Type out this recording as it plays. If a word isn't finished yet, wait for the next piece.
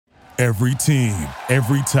Every team,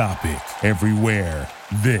 every topic, everywhere.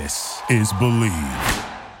 This is Believe.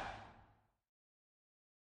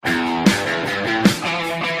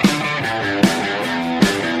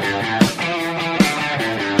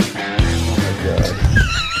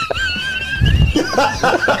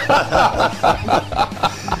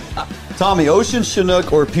 Tommy, Ocean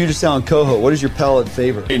Chinook or Puget Sound Coho, what is your palate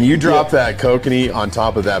favorite? And you drop that kokanee on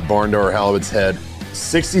top of that barn door halibut's head,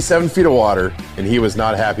 67 feet of water, and he was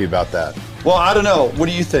not happy about that. Well, I don't know. What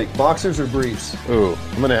do you think, boxers or briefs? Ooh,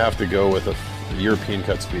 I'm going to have to go with a European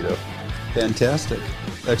cut Speedo. Fantastic.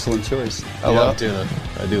 Excellent choice. I love tuna.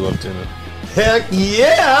 I do love tuna. Heck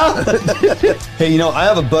yeah! Hey, I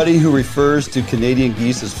have a buddy who refers to Canadian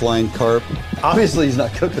geese as flying carp. Obviously, he's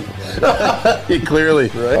not cooking them. He clearly.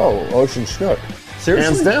 Right? Oh, Ocean Chinook.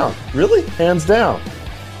 Seriously? Hands down. Really? Hands down.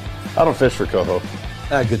 I don't fish for coho.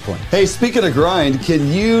 Good point. Hey, speaking of grind, can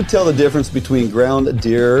you tell the difference between ground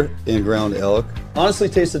deer and ground elk? Honestly,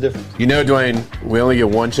 taste the difference. You know, Dwayne, we only get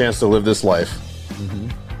one chance to live this life.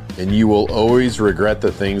 And you will always regret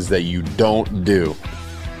the things that you don't do.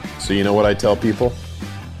 So you know what I tell people?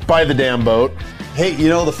 Buy the damn boat. Hey,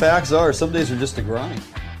 the facts are some days are just a grind.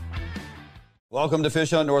 Welcome to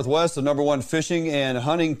Fish Hunt Northwest, the #1 fishing and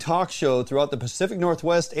hunting talk show throughout the Pacific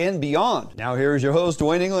Northwest and beyond. Now here is your host,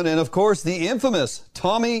 Dwayne England, and of course, the infamous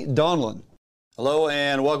Tommy Donlan. Hello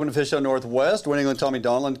and welcome to Fish Hunt Northwest. Dwayne England, Tommy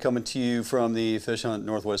Donlan coming to you from the Fish Hunt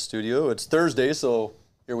Northwest studio. It's Thursday, so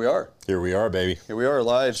here we are. Here we are, baby. Here we are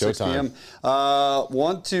live, 6 p.m.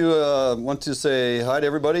 Want to say hi to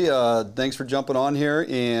everybody. Thanks for jumping on here,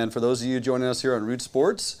 and for those of you joining us here on Root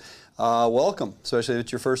Sports, welcome, especially if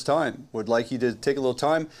it's your first time. Would like you to take a little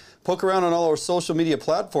time, poke around on all our social media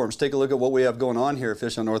platforms, take a look at what we have going on here at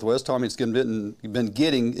Fish Hunt Northwest. Tommy, it's been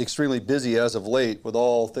getting extremely busy as of late with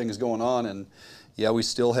all things going on, and yeah, we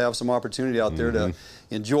still have some opportunity out there to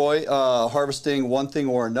enjoy harvesting one thing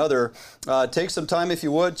or another. Take some time, if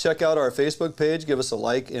you would, check out our Facebook page, give us a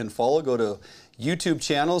like and follow. Go to YouTube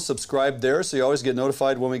channel, subscribe there so you always get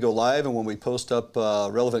notified when we go live and when we post up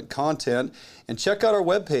relevant content. And check out our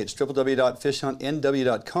webpage,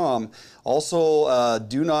 www.fishhuntnw.com. Also,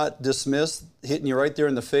 do not dismiss, hitting you right there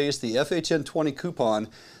in the face, the FHN20 coupon.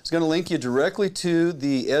 It's going to link you directly to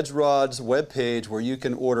the Edge Rods webpage where you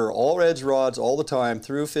can order all Edge Rods all the time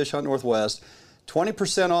through Fish Hunt Northwest.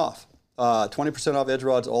 20% off. 20% off Edge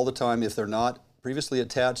Rods all the time if they're not previously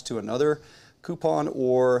attached to another coupon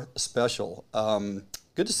or special.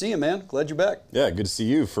 Good to see you, man. Glad you're back. Yeah, good to see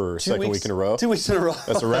you for a second week in a row. 2 weeks in a row.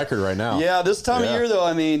 That's a record right now. Yeah, this time of year, though,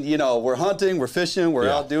 I mean, we're hunting, we're fishing, we're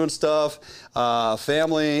out doing stuff,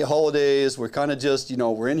 family, holidays. We're kind of just,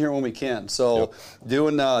 we're in here when we can. So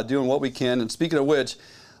doing what we can. And speaking of which,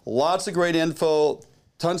 lots of great info.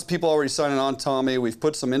 Tons of people already signing on, Tommy. We've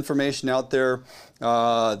put some information out there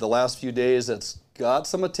the last few days that's got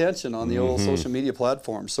some attention on the old social media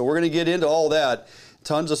platforms. So we're going to get into all that.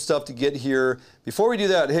 Tons of stuff to get here. Before we do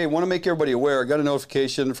that, hey, want to make everybody aware. I got a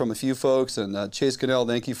notification from a few folks, and Chase Cannell,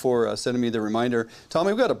 thank you for sending me the reminder. Tommy,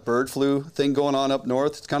 we've got a bird flu thing going on up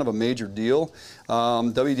north. It's kind of a major deal.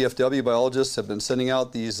 WDFW biologists have been sending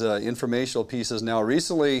out these informational pieces now.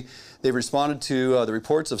 Recently, they've responded to the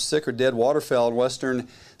reports of sick or dead waterfowl in western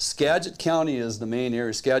Skagit County is the main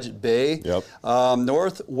area, Skagit Bay.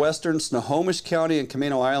 Northwestern Snohomish County and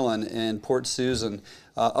Camino Island and Port Susan.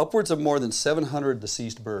 Upwards of more than 700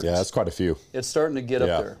 deceased birds. Yeah, that's quite a few. It's starting to get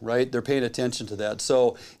up there, right? They're paying attention to that.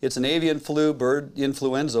 So it's an avian flu, bird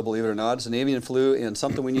influenza, believe it or not. It's an avian flu and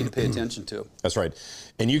something we need to pay attention to. That's right.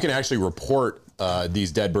 And you can actually report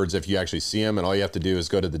these dead birds if you actually see them, and all you have to do is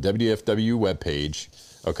go to the WDFW webpage.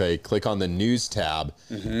 Okay, click on the news tab,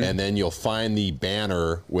 and then you'll find the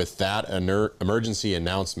banner with that emergency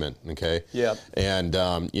announcement, okay? Yeah. And,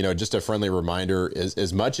 just a friendly reminder,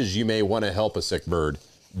 as much as you may want to help a sick bird,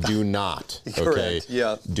 do not, okay? Correct,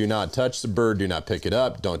 yeah. Do not touch the bird, do not pick it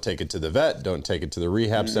up, don't take it to the vet, don't take it to the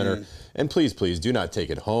rehab center, and please, please do not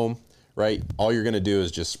take it home, right? All you're going to do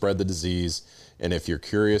is just spread the disease. And if you're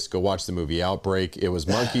curious, go watch the movie Outbreak. It was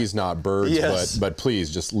monkeys, not birds, but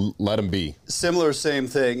please just let them be. Similar, same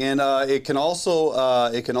thing, and it can also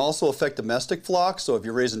affect domestic flocks. So if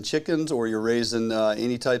you're raising chickens or you're raising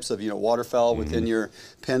any types of waterfowl within your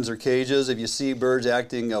pens or cages, if you see birds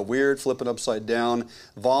acting weird, flipping upside down,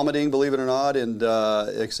 vomiting, believe it or not, and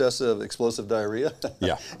excessive explosive diarrhea,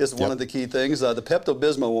 is one of the key things. The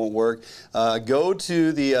Pepto-Bismol won't work. Go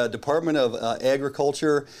to the Department of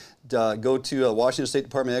Agriculture. Go to Washington State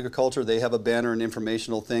Department of Agriculture. They have a banner and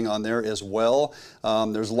informational thing on there as well.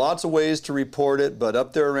 There's lots of ways to report it, but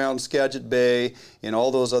up there around Skagit Bay and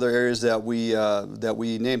all those other areas that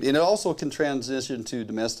we named. And it also can transition to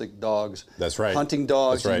domestic dogs. That's right. Hunting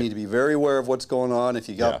dogs. That's right. You need to be very aware of what's going on. If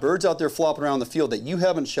you got birds out there flopping around the field that you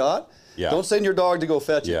haven't shot, don't send your dog to go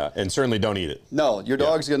fetch it. Yeah, and certainly don't eat it. No, your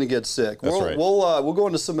dog's going to get sick. That's right. We'll go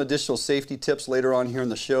into some additional safety tips later on here in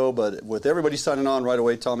the show, but with everybody signing on right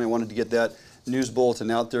away, Tommy, I wanted to get that news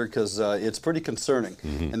bulletin out there because it's pretty concerning,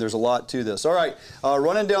 and there's a lot to this. All right,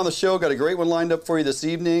 running down the show, got a great one lined up for you this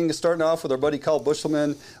evening, starting off with our buddy Kyle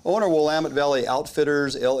Bushelman, owner of Willamette Valley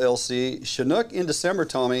Outfitters, LLC. Chinook in December,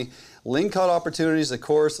 Tommy. Lingcod opportunities, of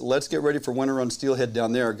course. Let's get ready for winter on steelhead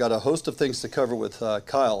down there. Got a host of things to cover with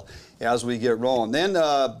Kyle as we get rolling. Then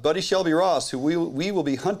buddy Shelby Ross, who we will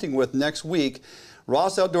be hunting with next week.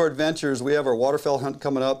 Ross Outdoor Adventures, we have our waterfowl hunt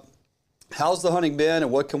coming up. How's the hunting been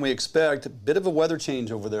and what can we expect? A bit of a weather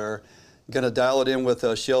change over there. Going to dial it in with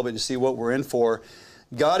Shelby to see what we're in for.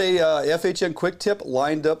 Got a FHN quick tip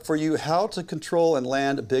lined up for you, how to control and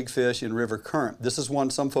land big fish in river current. This is one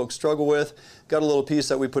some folks struggle with. Got a little piece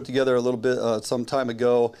that we put together a little bit some time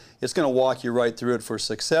ago. It's going to walk you right through it for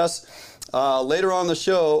success. Later on the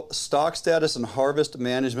show, stock status and harvest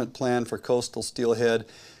management plan for coastal steelhead.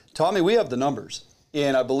 Tommy, we have the numbers.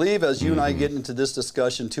 And I believe as you and I get into this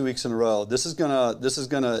discussion 2 weeks in a row, this is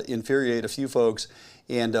gonna infuriate a few folks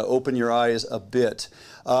and open your eyes a bit.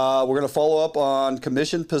 We're going to follow up on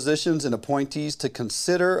commission positions and appointees to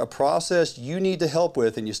consider, a process you need to help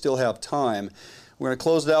with and you still have time. We're going to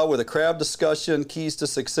close it out with a crab discussion, keys to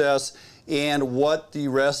success, and what the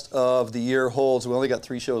rest of the year holds. We only got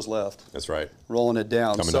 3 shows left. That's right. Rolling it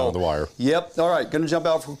down. Coming down the wire. Yep. All right. Going to jump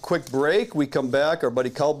out for a quick break. We come back. Our buddy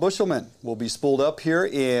Kyle Bushelman will be spooled up here,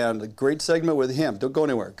 and a great segment with him. Don't go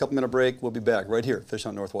anywhere. A couple-minute break. We'll be back right here at Fish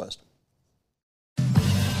Hunt Northwest.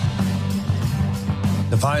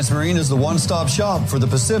 Defiance Marine is the one-stop shop for the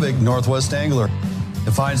Pacific Northwest angler.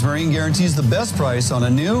 Defiance Marine guarantees the best price on a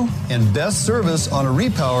new and best service on a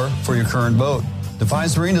repower for your current boat.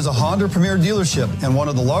 Defiance Marine is a Honda Premier dealership and one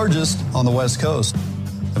of the largest on the West Coast.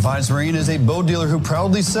 Defiance Marine is a boat dealer who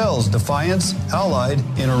proudly sells Defiance, Allied,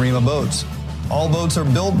 and Arima boats. All boats are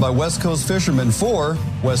built by West Coast fishermen for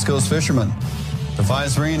West Coast fishermen.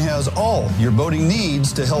 Defiance Marine has all your boating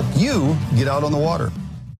needs to help you get out on the water.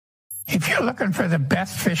 If you're looking for the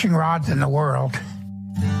best fishing rods in the world,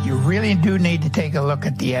 you really do need to take a look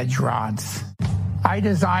at the Edge rods. I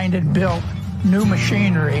designed and built new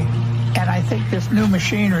machinery, and I think this new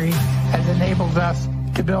machinery has enabled us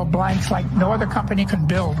to build blanks like no other company can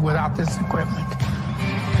build without this equipment.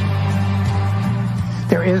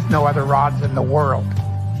 There is no other rods in the world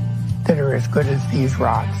that are as good as these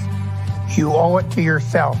rods. You owe it to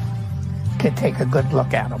yourself to take a good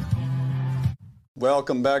look at them.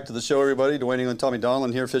 Welcome back to the show, everybody. Dwayne England, Tommy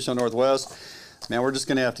Donlan here, Fish Hunt Northwest. Man, we're just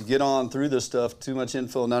going to have to get on through this stuff. Too much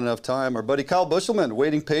info, not enough time. Our buddy Kyle Bushelman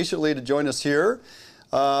waiting patiently to join us here.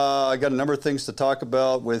 I got a number of things to talk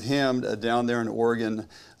about with him down there in Oregon.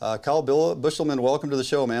 Kyle Bushelman, welcome to the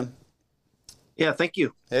show, man. Yeah, thank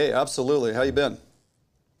you. Hey, absolutely. How you been?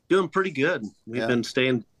 Doing pretty good. We've been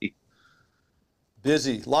staying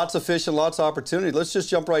busy. Lots of fishing, lots of opportunity. Let's just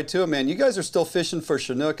jump right to it, man. You guys are still fishing for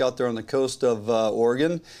Chinook out there on the coast of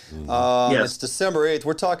Oregon. Yes. It's December 8th.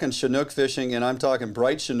 We're talking Chinook fishing, and I'm talking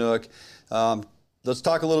bright Chinook. Let's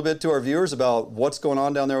talk a little bit to our viewers about what's going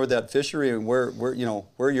on down there with that fishery and where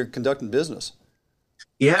you're conducting business.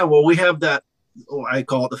 Yeah, well, we have that, I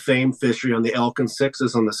call it the famed fishery on the Elkin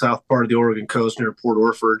Sixes on the south part of the Oregon coast near Port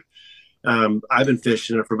Orford. I've been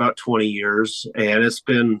fishing it for about 20 years, and it's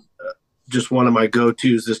been just one of my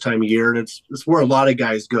go-tos this time of year, and it's where a lot of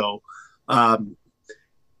guys go.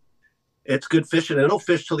 It's good fishing. I don't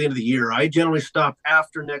fish till the end of the year. I generally stop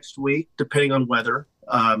after next week, depending on weather.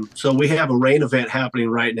 So we have a rain event happening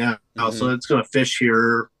right now, so it's going to fish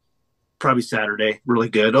here probably Saturday, really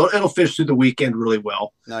good. It'll fish through the weekend really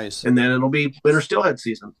well. Nice. And then it'll be winter steelhead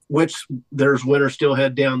season, which there's winter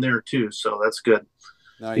steelhead down there too, so that's good.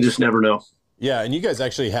 Nice. You just never know. Yeah, and you guys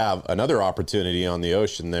actually have another opportunity on the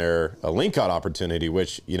ocean there, a lingcod opportunity,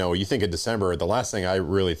 which, you think of December, the last thing I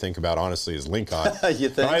really think about, honestly, is lingcod. You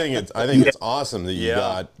think? I think it's awesome that you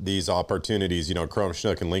got these opportunities, chrome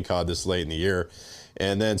chinook and lingcod this late in the year.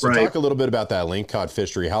 And then, talk a little bit about that lingcod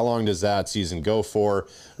fishery. How long does that season go for?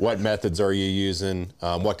 What methods are you using?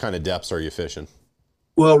 What kind of depths are you fishing?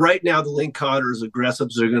 Well, right now the lingcod are as aggressive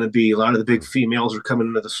as they're going to be. A lot of the big females are coming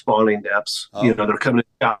into the spawning depths. They're coming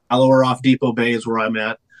shallower off Depot Bay is where I'm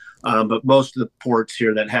at. But most of the ports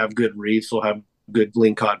here that have good reefs will have good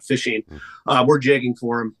lingcod fishing. We're jigging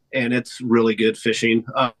for them. and it's really good fishing.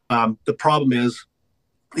 The problem is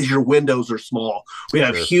your windows are small. We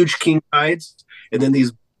have huge king tides, and then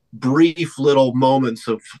these brief little moments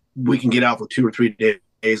of we can get out for 2 or 3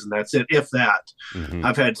 days, and that's it, if that.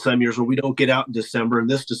 I've had some years where we don't get out in December, and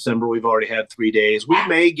this December we've already had 3 days. We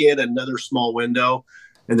may get another small window,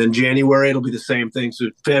 and then January it'll be the same thing. So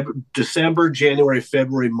December, January,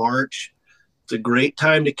 February, March, it's a great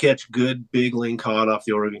time to catch good big lingcod off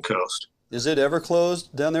the Oregon coast. Is it ever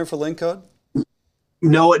closed down there for lingcod?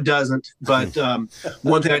 No, it doesn't. But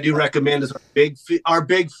one thing I do recommend is our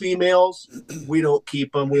big females. We don't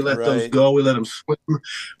keep them. We let those go. We let them swim.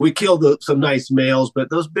 We kill some nice males, but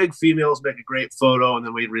those big females make a great photo, and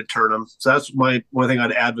then we return them. So that's one thing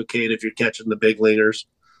I'd advocate if you're catching the big lingers.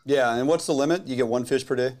 Yeah, and what's the limit? You get 1 fish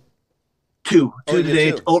per day? Two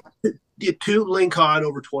today. Get 2 lingcod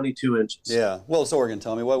over 22 inches. Yeah. Well, it's Oregon,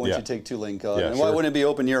 Tommy. Why wouldn't you take 2 lingcod? And why wouldn't it be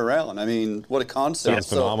open year round? I mean, what a concept. Sounds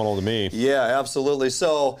phenomenal to me. Yeah, absolutely.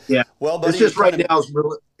 So, well, buddy, it's just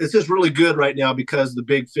it's just really good right now because the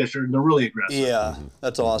big fish they're really aggressive. Yeah,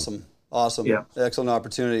 that's awesome. Awesome. Yeah. Excellent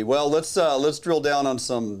opportunity. Well, let's drill down on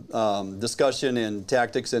some discussion and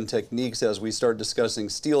tactics and techniques as we start discussing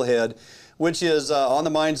steelhead, which is on the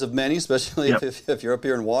minds of many, especially if you're up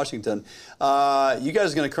here in Washington. You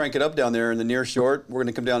guys are going to crank it up down there in the near short. We're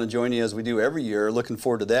going to come down and join you as we do every year. Looking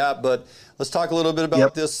forward to that. But let's talk a little bit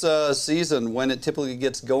about this season, when it typically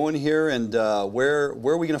gets going here, and where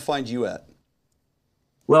are we going to find you at?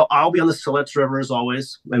 Well, I'll be on the Siletz River as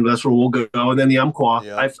always, and that's where we'll go. And then the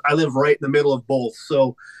Umpqua. I live right in the middle of both.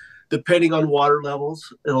 So depending on water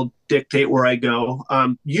levels, it'll dictate where I go.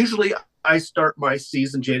 Usually I start my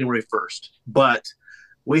season January 1st, but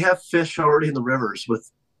we have fish already in the rivers with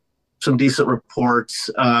some decent reports.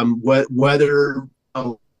 Weather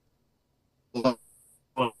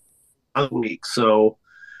week, so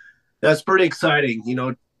that's pretty exciting. You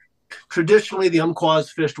know, traditionally the Umpqua is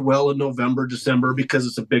fished well in November, December because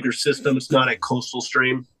it's a bigger system. It's not a coastal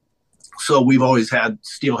stream. So we've always had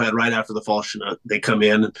steelhead right after the fall Chinook. They come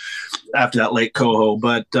in after that Lake Coho.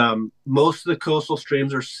 But most of the coastal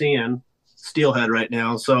streams are seeing steelhead right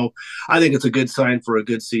now. So I think it's a good sign for a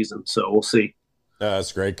good season. So we'll see.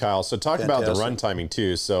 That's great, Kyle. So talk about the run timing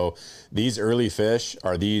too. So these early fish,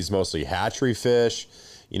 are these mostly hatchery fish?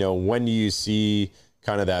 You know, when do you see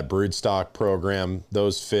kind of that broodstock program,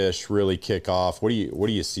 those fish really kick off? What do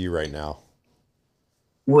you see right now?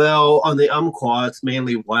 Well, on the Umpqua, it's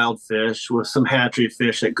mainly wild fish with some hatchery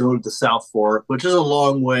fish that go to the South Fork, which is a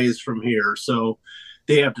long ways from here. So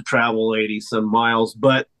they have to travel 80-some miles.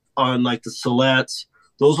 But on like the Siletz,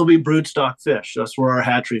 those will be broodstock fish. That's where our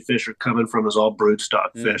hatchery fish are coming from, is all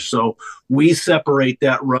broodstock fish. So we separate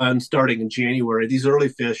that run starting in January. These early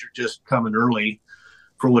fish are just coming early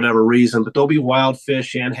for whatever reason, but there'll be wild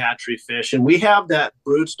fish and hatchery fish. And we have that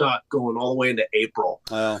broodstock going all the way into April.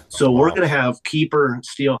 So we're going to have keeper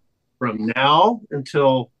steel from now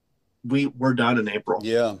until we're done in April.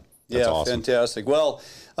 Yeah. That's awesome. Fantastic. Well,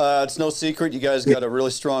 it's no secret you guys got a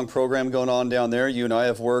really strong program going on down there. You and I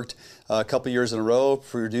have worked a couple years in a row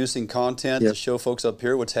producing content to show folks up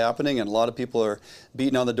here what's happening, and a lot of people are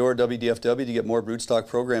beating on the door at WDFW to get more broodstock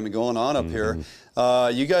programming going on up here.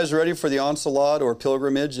 You guys ready for the onslaught or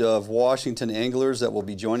pilgrimage of Washington anglers that will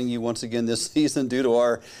be joining you once again this season due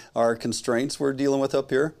to our constraints we're dealing with up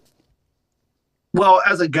here? Well,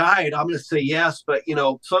 as a guide, I'm going to say yes, but you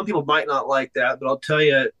know, some people might not like that, but I'll tell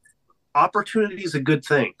you, opportunity is a good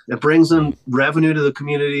thing. It brings in revenue to the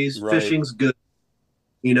communities. Fishing's good,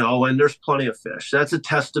 you know, and there's plenty of fish. That's a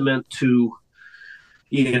testament to,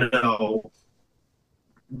 you know,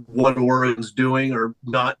 what Oregon's doing or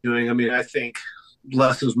not doing. I mean, I think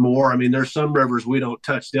less is more. I mean, there's some rivers we don't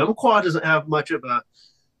touch. The Umpqua doesn't have much of a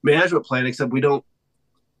management plan, except we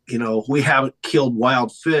haven't killed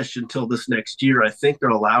wild fish until this next year. I think they're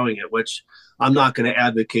allowing it, which I'm not going to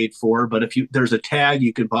advocate for, but there's a tag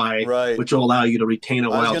you can buy, which will allow you to retain a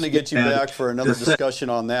wild fish. I was going to get you back for another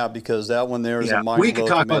discussion on that, because that one there is a mind blow. We can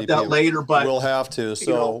talk about that later, but we'll have to. So,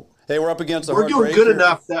 you know, hey, we're up against a we're doing good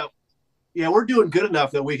enough that we're doing good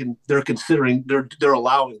enough that they're considering they're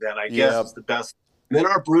allowing that. I guess is the best. And then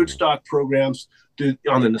our broodstock programs through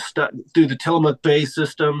the Tillamook Bay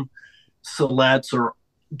system, Siletz are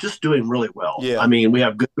just doing really well. I mean, we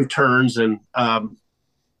have good returns, and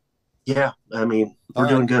we're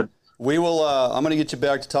doing good. We will. I'm going to get you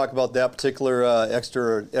back to talk about that particular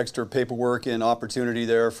extra paperwork and opportunity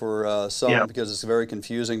there for some, because it's very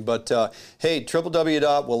confusing. But hey,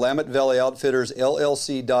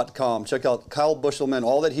 www.WillametteValleyOutfittersLLC.com. Check out Kyle Bushelman,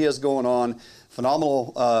 all that he has going on.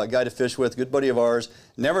 Phenomenal guy to fish with, good buddy of ours.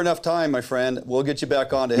 Never enough time, my friend. We'll get you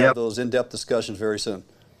back on to have those in-depth discussions very soon.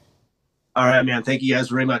 All right, man. Thank you guys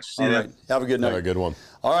very much. See All you right. then. Have a good night. Have a good one.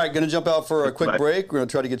 All right, going to jump out for a quick Bye. break. We're going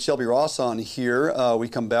to try to get Shelby Ross on here. We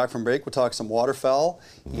come back from break. We'll talk some waterfowl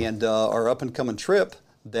and our up-and-coming trip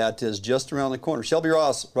that is just around the corner. Shelby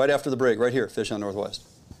Ross, right after the break, right here, Fish on Northwest.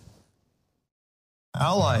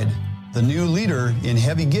 Allied, the new leader in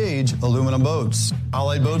heavy gauge aluminum boats.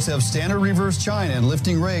 Allied boats have standard reverse chine and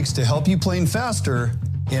lifting rakes to help you plane faster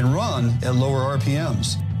and run at lower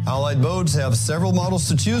RPMs. Allied boats have several models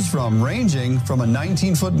to choose from, ranging from a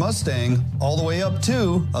 19-foot Mustang all the way up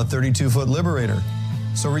to a 32-foot Liberator.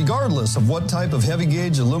 So regardless of what type of heavy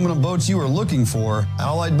gauge aluminum boats you are looking for,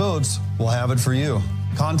 Allied Boats will have it for you.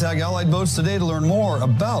 Contact Allied Boats today to learn more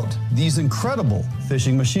about these incredible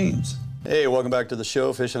fishing machines. Hey, welcome back to the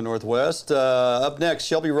show, Fish on Northwest. Up next,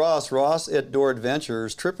 Shelby Ross, Ross at Door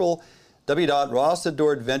Adventures,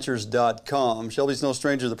 www.rossadooradventures.com. Shelby's no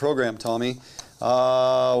stranger to the program, Tommy.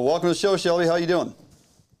 Welcome to the show, Shelby. How you doing?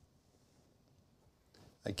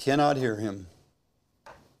 I cannot hear him.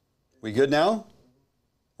 We good now?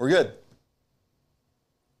 We're good.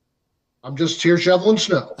 I'm just here shoveling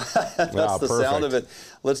snow. That's the sound of it.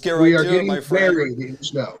 Let's get We right are to it, getting my friend. buried in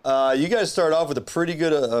snow. You guys started off with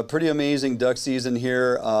a pretty amazing duck season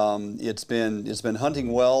here. It's been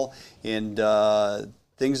hunting well, and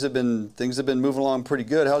things have been moving along pretty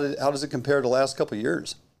good. How does it compare to the last couple of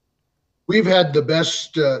years? We've had the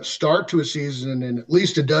best start to a season in at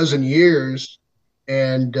least a dozen years,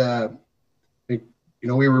 and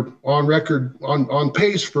we were on record on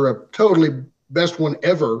pace for a totally best one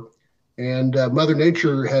ever. And Mother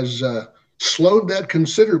Nature has slowed that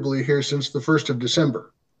considerably here since the 1st of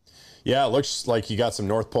December. Yeah, it looks like you got some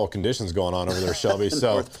North Pole conditions going on over there, Shelby.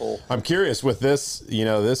 So I'm curious with this,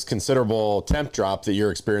 this considerable temp drop that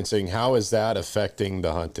you're experiencing, how is that affecting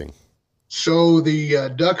the hunting? So the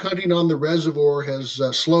duck hunting on the reservoir has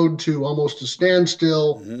slowed to almost a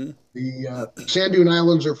standstill. Mm-hmm. The sand dune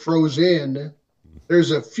islands are frozen.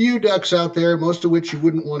 There's a few ducks out there, most of which you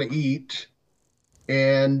wouldn't want to eat.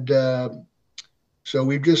 And so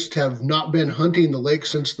we just have not been hunting the lake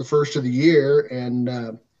since the 1st of the year.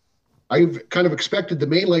 And I've kind of expected the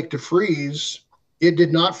main lake to freeze. It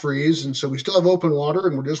did not freeze. And so we still have open water,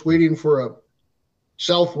 and we're just waiting for a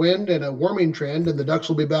south wind and a warming trend, and the ducks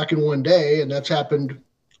will be back in one day. And that's happened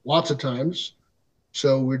lots of times.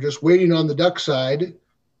 So we're just waiting on the duck side,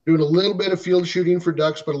 doing a little bit of field shooting for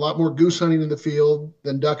ducks, but a lot more goose hunting in the field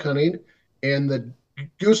than duck hunting. And the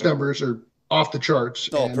goose numbers are off the charts.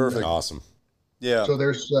 Oh, and, perfect. Awesome. Yeah. So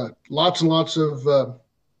there's lots and lots of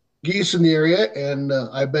geese in the area, and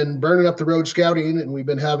I've been burning up the road scouting, and we've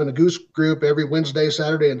been having a goose group every Wednesday,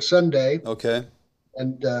 Saturday, and Sunday. Okay.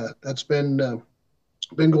 And that's been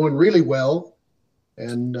going really well.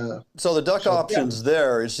 And so the duck options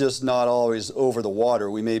there is just not always over the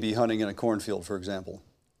water. We may be hunting in a cornfield, for example.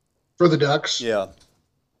 For the ducks. Yeah.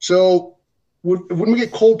 So when we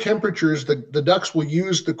get cold temperatures, the ducks will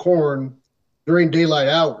use the corn during daylight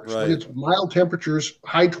hours. Right. When it's mild temperatures,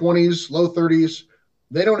 high 20s, low 30s,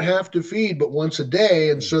 they don't have to feed but once a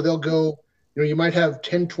day. And so they'll go, you might have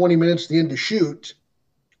 10, 20 minutes at the end to shoot,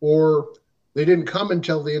 or they didn't come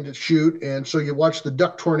until the end to shoot. And so you watch the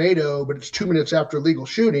duck tornado, but it's 2 minutes after legal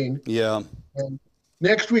shooting. Yeah. And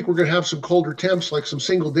next week, we're going to have some colder temps, like some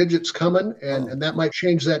single digits coming, and that might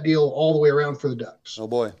change that deal all the way around for the ducks. Oh,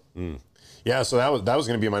 boy. Yeah, so that was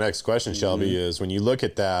going to be my next question, Shelby, is when you look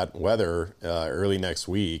at that weather early next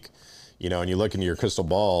week, and you look into your crystal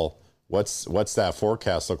ball, what's that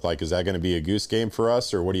forecast look like? Is that going to be a goose game for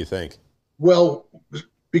us, or what do you think? Well,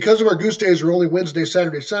 because of our goose days are only Wednesday,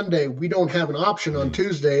 Saturday, Sunday, we don't have an option on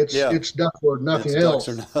Tuesday. It's duck or nothing else.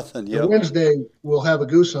 Ducks or nothing. Yep. Wednesday, we'll have a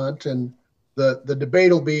goose hunt, and the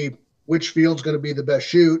debate will be which field's going to be the best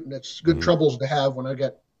shoot, and it's good troubles to have when I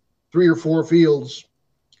got 3 or 4 fields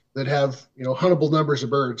that have huntable numbers of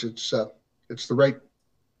birds. It's the right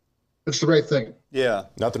thing. Yeah.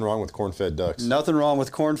 Nothing wrong with corn-fed ducks. Nothing wrong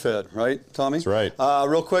with corn-fed, right, Tommy? That's right.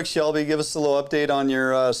 Real quick, Shelby, give us a little update on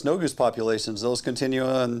your snow goose populations. Those continue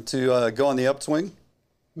to go on the upswing?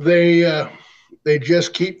 They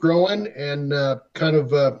just keep growing and kind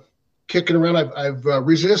of kicking around. I've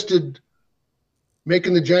resisted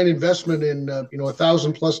making the giant investment in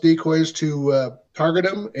 1,000+ decoys to target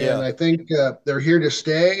them, and I think they're here to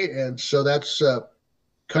stay. And so that's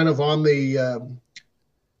kind of on the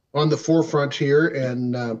forefront here,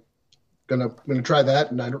 and gonna try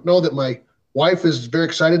that. And I don't know that my Wife is very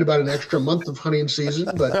excited about an extra month of hunting season,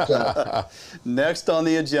 but next on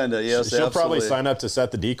the agenda, yes, she'll absolutely. probably sign up to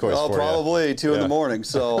set the decoys for probably you. 2 in the morning.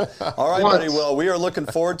 So, all right, buddy. Well, we are looking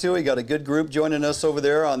forward to it. We got a good group joining us over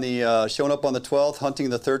there on the showing up on the 12th, hunting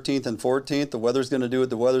the 13th and 14th. The weather's going to do what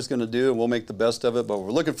the weather's going to do, and we'll make the best of it. But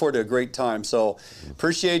we're looking forward to a great time. So,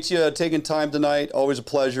 appreciate you taking time tonight. Always a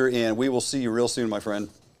pleasure, and we will see you real soon, my friend.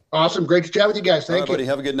 Awesome. Great to chat with you guys. Thank you. Buddy.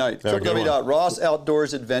 Have a good night.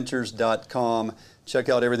 www.rossoutdoorsadventures.com. Check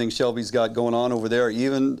out everything Shelby's got going on over there.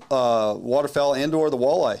 Even waterfowl and/or the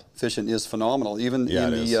walleye fishing is phenomenal, even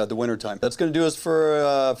in the wintertime. That's going to do us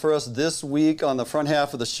for us this week on the front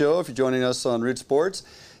half of the show. If you're joining us on Root Sports,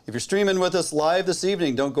 if you're streaming with us live this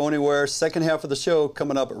evening, don't go anywhere. Second half of the show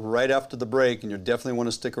coming up right after the break, and you definitely want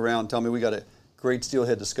to stick around. Tell me, we got a great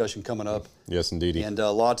steelhead discussion coming up. Yes, indeed. And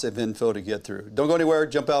lots of info to get through. Don't go anywhere.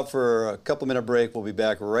 Jump out for a couple-minute break. We'll be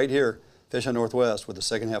back right here, Fish on Northwest, with the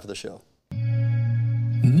second half of the show.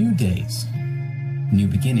 New days, new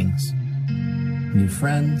beginnings, new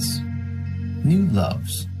friends, new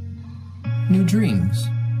loves, new dreams,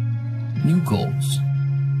 new goals,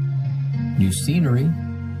 new scenery,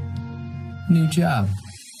 new job.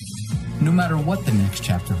 No matter what the next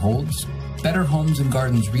chapter holds, Better Homes and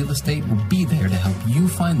Gardens Real Estate will be there to help you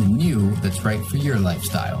find the new that's right for your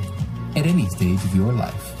lifestyle at any stage of your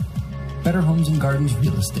life. Better Homes and Gardens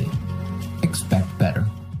Real Estate. Expect better.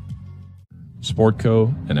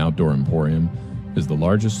 Sportco, an outdoor emporium, is the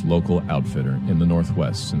largest local outfitter in the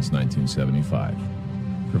Northwest since 1975,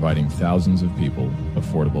 providing thousands of people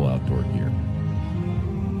affordable outdoor gear.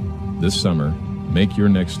 This summer, make your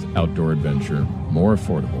next outdoor adventure more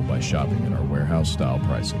affordable by shopping at our warehouse-style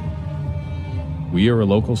pricing. We are a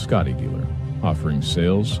local Scotty dealer, offering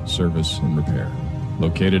sales, service, and repair.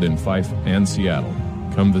 Located in Fife and Seattle,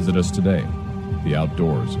 come visit us today. The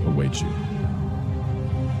outdoors await you.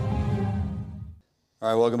 All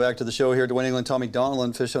right, welcome back to the show here. Dwayne England, Tommy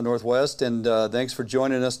Donilon, Fish on Northwest, and thanks for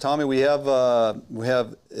joining us. Tommy, we have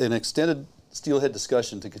an extended steelhead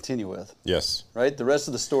discussion to continue with. Yes. Right? The rest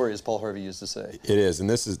of the story, as Paul Harvey used to say. It is, and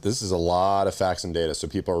this is a lot of facts and data, so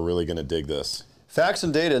people are really going to dig this. Facts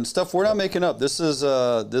and data and stuff we're not making up. This is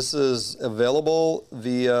available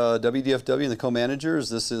via WDFW and the co-managers.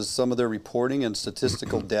 This is some of their reporting and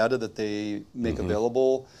statistical data that they make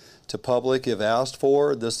available to public if asked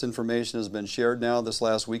for. This information has been shared now this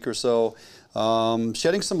last week or so,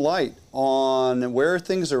 shedding some light on where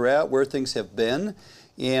things are at, where things have been,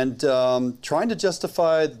 and trying to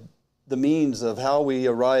justify the means of how we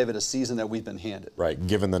arrive at a season that we've been handed. Right,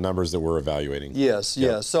 given the numbers that we're evaluating. Yes,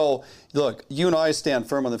 yes. So, look, you and I stand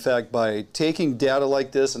firm on the fact by taking data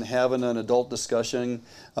like this and having an adult discussion,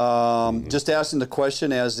 just asking the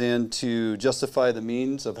question as in to justify the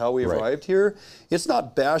means of how we arrived here, it's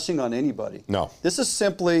not bashing on anybody. No. This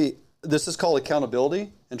is called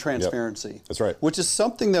accountability and transparency. That's right. Which is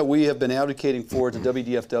something that we have been advocating for to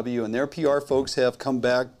WDFW, and their PR folks have come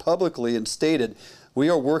back publicly and stated, we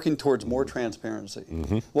are working towards more transparency.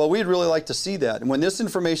 Well, we'd really like to see that. And when this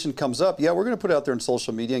information comes up, we're going to put it out there on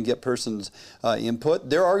social media and get person's input.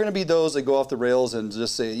 There are going to be those that go off the rails and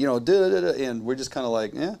just say, and we're just kind of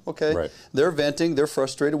like, okay. Right. They're venting, they're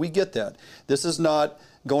frustrated. We get that. This is not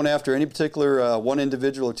going after any particular one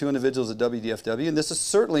individual or two individuals at WDFW, and this is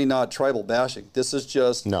certainly not tribal bashing. This is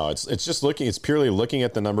just... No, it's just it's purely looking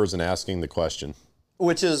at the numbers and asking the question.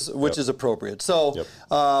 Which is appropriate. So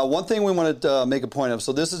one thing we wanted to make a point of,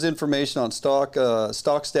 so this is information on stock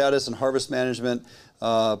status and harvest management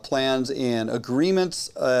plans and agreements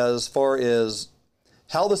as far as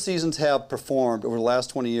how the seasons have performed over the last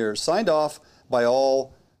 20 years, signed off by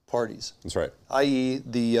all parties. That's right. I.e.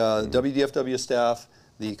 the WDFW staff,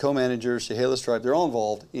 the co-managers, Chehalis Tribe, they're all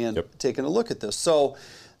involved in taking a look at this. So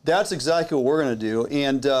that's exactly what we're going to do.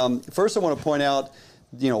 And first I want to point out,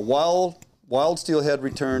 wild steelhead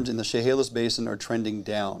returns in the Chehalis Basin are trending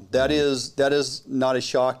down. That is not a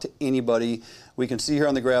shock to anybody. We can see here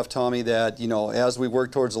on the graph, Tommy, that as we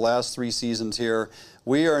work towards the last 3 seasons here,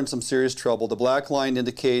 we are in some serious trouble. The black line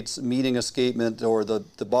indicates meeting escapement, or the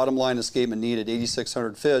bottom line escapement needed,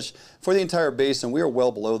 8,600 fish for the entire basin. We are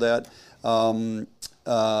well below that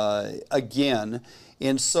again.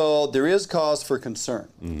 And so there is cause for concern.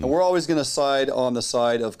 And we're always going to side on the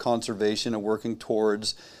side of conservation and working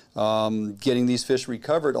towards getting these fish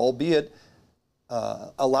recovered, albeit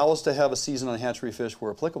allow us to have a season on hatchery fish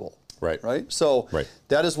where applicable. Right? So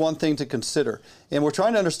that is one thing to consider. And we're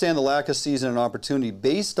trying to understand the lack of season and opportunity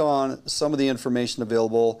based on some of the information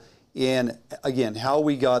available And again, how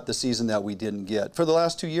we got the season that we didn't get for the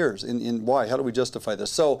last 2 years, and why? How do we justify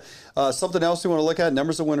this? So something else we want to look at,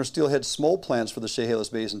 numbers of winter steelhead smolt plants for the Chehalis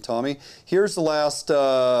Basin, Tommy. Here's the last,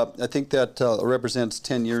 I think that represents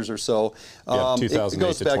 10 years or so. 2008 it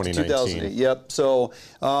goes to back 2019. to 2008. Yep. So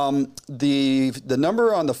the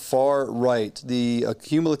number on the far right, the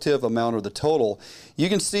cumulative amount or the total, you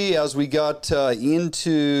can see as we got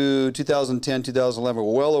into 2010, 2011,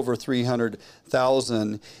 we're well over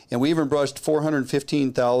 300,000, and we even brushed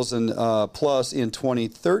 415,000 plus in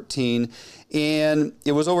 2013, and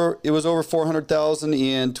it was over 400,000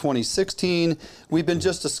 in 2016. We've been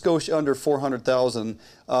just a skosh under 400,000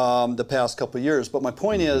 the past couple of years. But my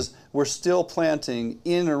point is, we're still planting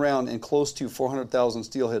in and around and close to 400,000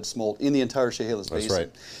 steelhead smolt in the entire Chehalis Basin. That's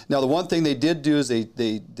right. Now, the one thing they did do is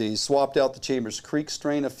they swapped out the Chambers Creek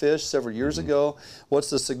strain of fish several years ago. What's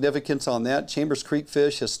the significance on that? Chambers Creek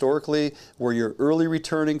fish historically were your early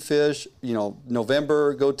returning fish. You know,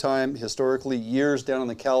 November go time historically, years down in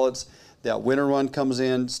the Cowlitz. That winter run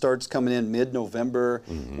starts coming in mid-November.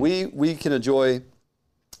 We can enjoy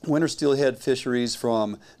winter steelhead fisheries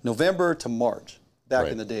from November to March back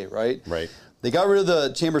in the day, right? Right. They got rid of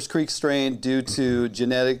the Chambers Creek strain due to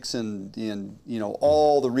genetics and you know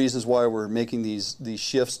all the reasons why we're making these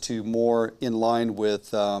shifts to more in line with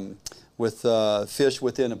fish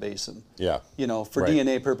within a basin. Yeah. You know, for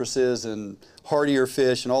DNA purposes and hardier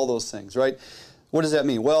fish and all those things, right? What does that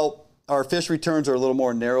mean? Well, our fish returns are a little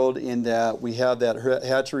more narrowed in that we have that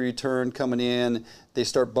hatchery return coming in. They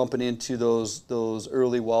start bumping into those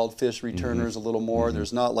early wild fish returners a little more.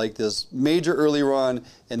 There's not like this major early run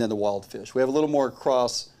and then the wild fish. We have a little more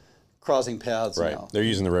crossing paths now. They're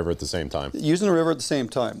using the river at the same time. Using the river at the same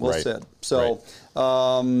time. Well said. So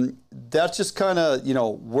that's just kind of, you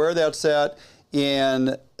know, where that's at.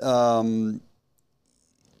 And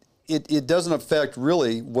it doesn't affect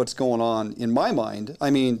really what's going on in my mind. I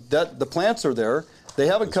mean, that the plants are there. They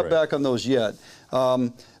haven't cut back on those yet.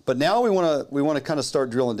 But now we want to kind of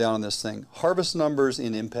start drilling down on this thing. Harvest numbers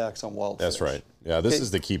and impacts on wild fish. That's right. Yeah, this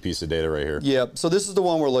is the key piece of data right here. Yeah, so this is the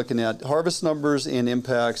one we're looking at. Harvest numbers and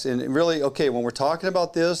impacts. And really, okay, when we're talking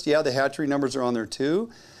about this, yeah, the hatchery numbers are on there too.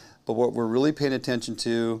 But what we're really paying attention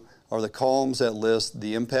to are the columns that list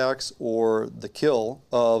the impacts or the kill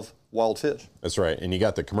of wild fish. That's right. And you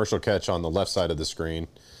got the commercial catch on the left side of the screen,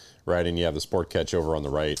 right? And you have the sport catch over on the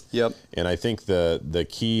right. Yep. And I think the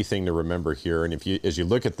key thing to remember here, and as you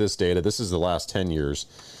look at this data, this is the last 10 years,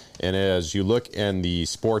 and as you look in the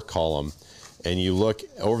sport column, and you look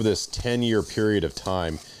over this 10-year period of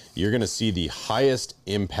time, you're going to see the highest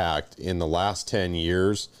impact in the last 10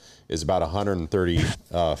 years is about 130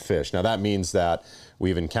 fish. Now that means that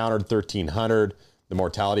we've encountered 1,300. The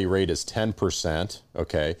mortality rate is 10%,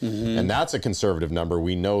 okay? And that's a conservative number.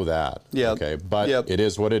 We know that, okay? But it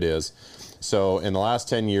is what it is. So in the last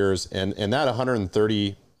 10 years, and that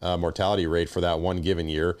 130 mortality rate for that one given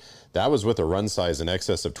year, that was with a run size in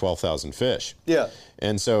excess of 12,000 fish. Yeah.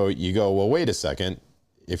 And so you go, well, wait a second.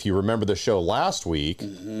 If you remember the show last week,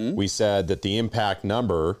 we said that the impact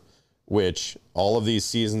number, which all of these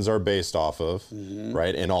seasons are based off of,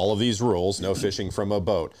 right? And all of these rules, no fishing from a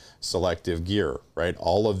boat, selective gear, right?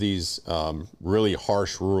 All of these really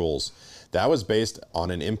harsh rules, that was based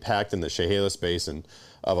on an impact in the Chehalis Basin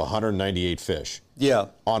of 198 fish. Yeah.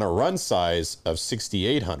 On a run size of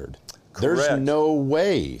 6,800. There's no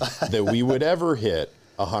way that we would ever hit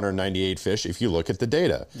 198 fish if you look at the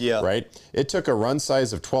data, right? It took a run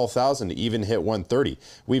size of 12,000 to even hit 130.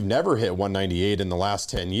 We've never hit 198 in the last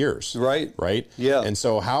 10 years. Right. Yeah. And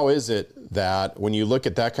so how is it that when you look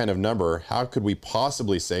at that kind of number, how could we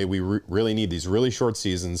possibly say we really need these really short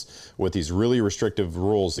seasons with these really restrictive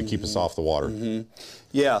rules that keep us off the water?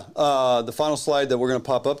 Yeah. The final slide that we're going to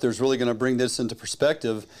pop up there is really going to bring this into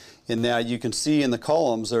perspective, in that you can see in the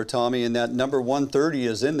columns there, Tommy, and that number 130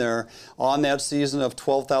 is in there on that season of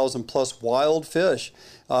 12,000 plus wild fish.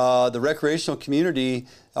 The recreational community,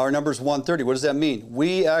 our number is 130. What does that mean?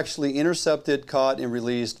 We actually intercepted, caught, and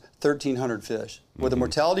released 1,300 fish with a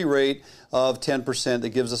mortality rate of 10% that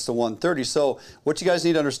gives us the 130. So what you guys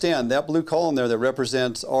need to understand, that blue column there that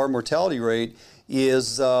represents our mortality rate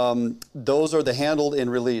is those are the handled and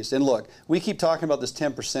released. And look, we keep talking about this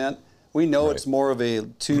 10%. We know it's more of a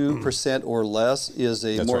 2% or less is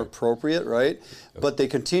a more appropriate, right? But they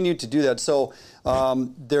continue to do that. So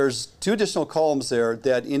there's two additional columns there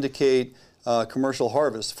that indicate commercial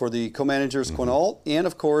harvest for the co-managers Quinault and,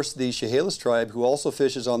 of course, the Chehalis tribe, who also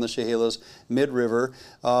fishes on the Chehalis mid-river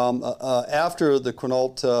after the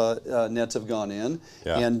Quinault nets have gone in.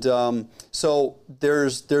 Yeah. And so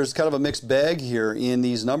there's kind of a mixed bag here in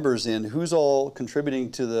these numbers in who's all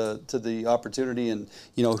contributing to the opportunity and,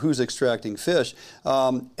 who's extracting fish.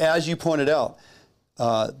 As you pointed out,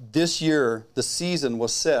 this year the season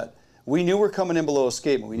was set. We knew we're coming in below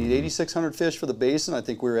escapement. We need 8,600 fish for the basin. I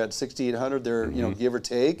think we were at 6,800 there, give or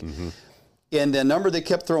take. And the number they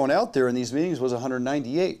kept throwing out there in these meetings was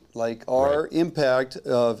 198. Like our impact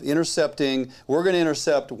of intercepting, we're going to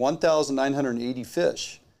intercept 1,980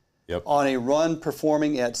 fish on a run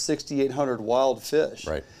performing at 6,800 wild fish.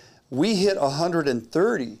 Right. We hit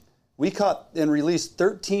 130. We caught and released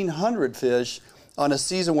 1,300 fish on a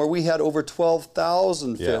season where we had over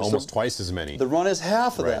 12,000 fish. Yeah, almost twice as many. The run is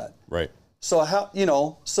half of that. Right. So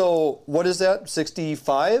so what is that?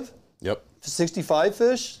 65? Yep. 65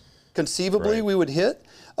 fish conceivably we would hit.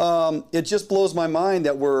 It just blows my mind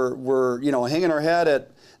that we're hanging our hat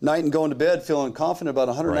at night and going to bed feeling confident about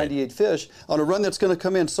 198 fish on a run that's going to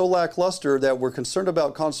come in so lackluster that we're concerned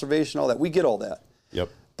about conservation, all that. We get all that. Yep.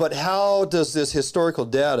 But how does this historical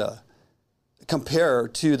data compare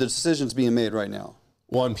to the decisions being made right now?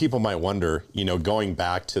 Well, and people might wonder, going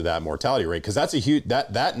back to that mortality rate, because that's a huge,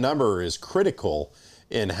 that number is critical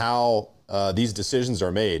in how these decisions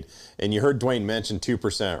are made. And you heard Dwayne mention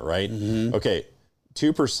 2%, right? Okay,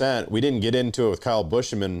 2%, we didn't get into it with Kyle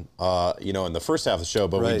Bushman, in the first half of the show,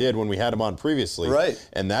 but we did when we had him on previously. Right.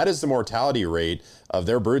 And that is the mortality rate of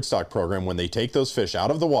their broodstock program when they take those fish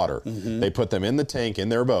out of the water, they put them in the tank in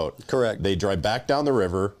their boat. Correct. They drive back down the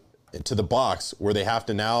river to the box where they have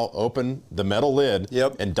to now open the metal lid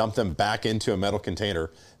and dump them back into a metal container.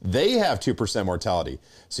 They have 2% mortality.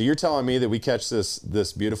 So you're telling me that we catch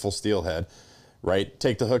this beautiful steelhead, right?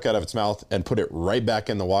 Take the hook out of its mouth and put it right back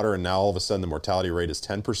in the water, and now all of a sudden the mortality rate is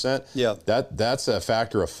 10%. Yeah, that's a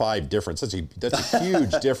factor of 5 difference. That's a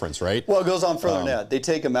huge difference, right? Well, it goes on further than that. They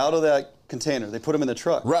take them out of that container. They put them in the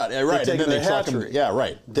truck. Right. They take and then them to they the truck them. hatchery. Yeah.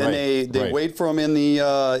 Right. Then they wait for them in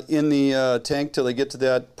the tank till they get to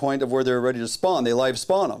that point of where they're ready to spawn. They live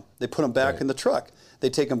spawn them. They put them back in the truck. They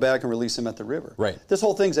take them back and release them at the river. Right. This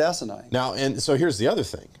whole thing's asinine. Now, and so here's the other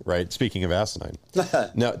thing, right? Speaking of asinine.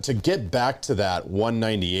 Now, to get back to that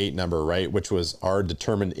 198 number, right, which was our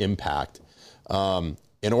determined impact,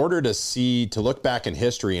 in order to look back in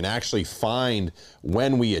history and actually find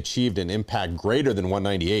when we achieved an impact greater than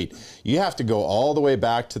 198, you have to go all the way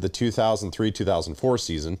back to the 2003-2004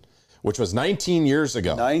 season, which was 19 years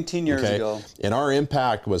ago. 19 years ago. And our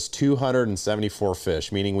impact was 274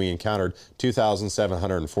 fish, meaning we encountered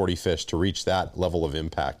 2,740 fish to reach that level of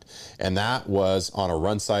impact. And that was on a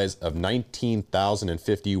run size of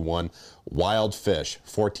 19,051 wild fish,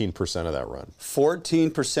 14% of that run.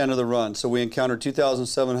 14% of the run. So we encountered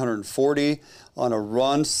 2,740 on a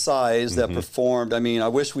run size that performed. I mean, I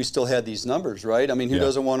wish we still had these numbers, right? I mean, who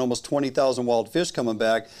doesn't want almost 20,000 wild fish coming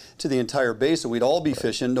back to the entire basin? We'd all be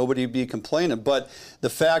fishing. Nobody would be complaining. But the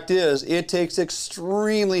fact is, it takes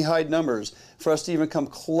extremely high numbers for us to even come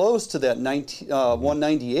close to that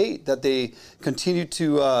 198 that they continue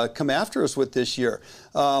to come after us with this year.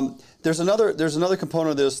 There's another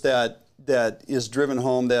component of this that is driven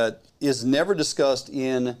home that is never discussed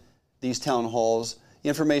in these town halls,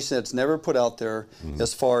 information that's never put out there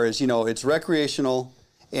as far as, it's recreational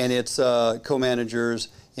and it's co-managers,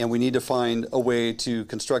 and we need to find a way to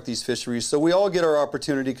construct these fisheries so we all get our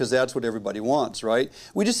opportunity, because that's what everybody wants, right?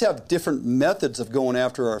 We just have different methods of going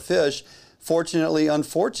after our fish, fortunately,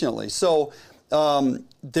 unfortunately. So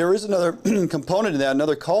there is another component to that,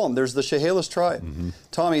 another column. There's the Chehalis tribe.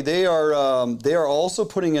 Tommy, they are also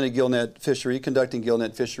putting in a gillnet fishery, conducting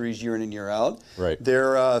gillnet fisheries year in and year out. Right.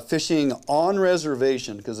 They're fishing on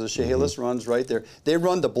reservation because the Chehalis runs right there. They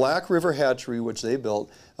run the Black River hatchery, which they built.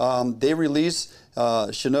 They release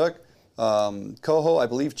Chinook, coho, I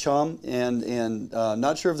believe chum, and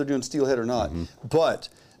not sure if they're doing steelhead or not. But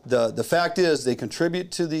the fact is they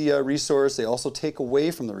contribute to the resource. They also take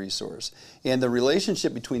away from the resource. And the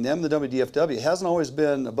relationship between them and the WDFW hasn't always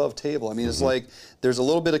been above table. I mean, it's like there's a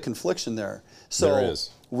little bit of confliction there. So there is.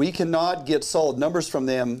 We cannot get solid numbers from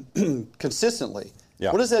them consistently.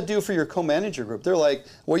 Yeah. What does that do for your co-manager group? They're like,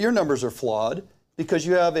 well, your numbers are flawed because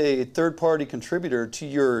you have a third-party contributor to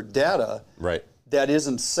your data. Right. That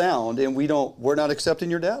isn't sound, and we're not accepting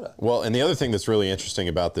your data. Well, and the other thing that's really interesting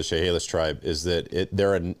about the Chehalis tribe is that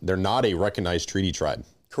they're not a recognized treaty tribe.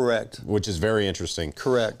 Correct. Which is very interesting.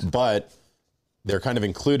 Correct. But they're kind of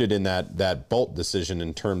included in that Bolt decision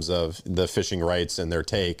in terms of the fishing rights and their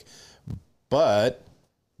take. But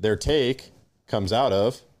their take comes out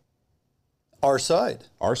of Our side,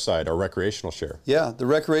 our recreational share. Yeah, the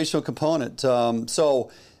recreational component.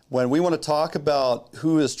 So when we want to talk about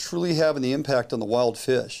who is truly having the impact on the wild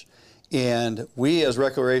fish, and we as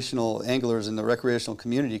recreational anglers in the recreational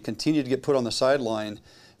community continue to get put on the sideline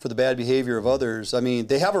for the bad behavior of others, I mean,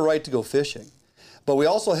 they have a right to go fishing. But we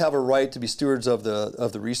also have a right to be stewards of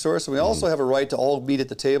the resource, and we also have a right to all meet at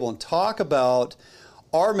the table and talk about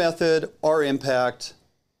our method, our impact,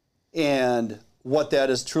 and what that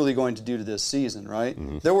is truly going to do to this season, right?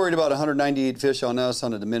 They're worried about 198 fish on us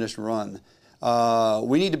on a diminished run.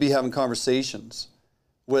 We need to be having conversations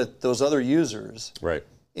with those other users, right,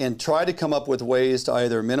 and try to come up with ways to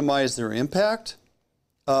either minimize their impact,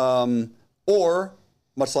 or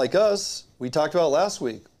much like us, we talked about last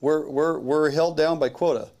week, we're held down by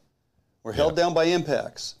quota. We're held down by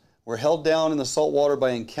impacts. We're held down in the saltwater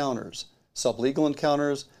by encounters, sublegal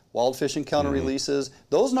encounters, wild fish encounter releases.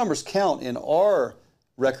 Those numbers count in our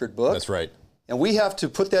record book. That's right. And we have to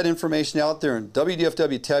put that information out there, and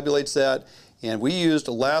WDFW tabulates that. And we used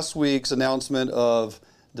last week's announcement of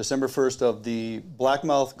December 1st of the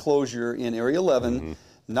blackmouth closure in Area 11,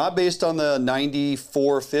 not based on the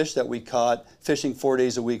 94 fish that we caught fishing 4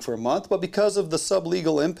 days a week for a month, but because of the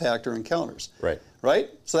sublegal impact or encounters. Right. Right?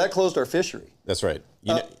 So that closed our fishery. That's right.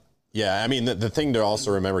 Yeah, I mean, the thing to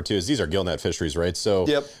also remember, too, is these are gillnet fisheries, right?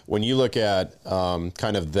 So when you look at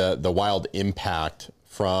kind of the wild impact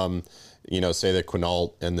from, say the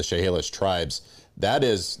Quinault and the Chehalis tribes,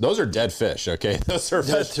 those are dead fish, okay? Those are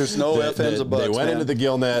fish. There's no ifs, ands, or buts. They went into the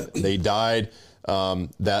gillnet, they died.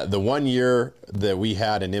 The 1 year that we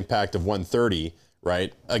had an impact of 130,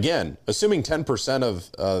 right? Again, assuming 10%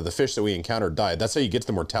 of the fish that we encountered died, that's how you get to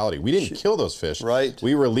the mortality. We didn't kill those fish. Right.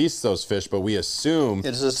 We released those fish, but we assume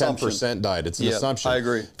 10% died. It's an assumption. I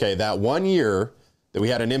agree. Okay, that 1 year that we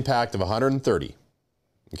had an impact of 130,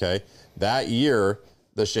 okay, that year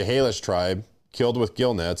the Chehalis tribe killed with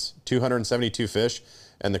gill nets 272 fish,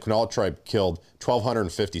 and the Quinault tribe killed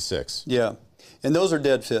 1,256. Yeah, and those are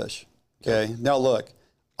dead fish. Okay. Now look,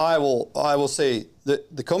 I will say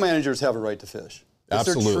that the co-managers have a right to fish.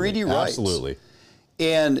 It's their treaty rights. Absolutely.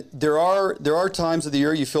 And there are times of the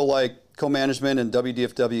year you feel like co-management and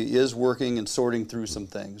WDFW is working and sorting through some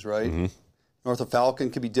things, right? North of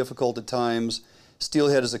Falcon can be difficult at times.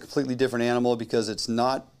 Steelhead is a completely different animal because it's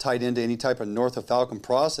not tied into any type of North of Falcon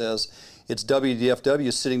process. It's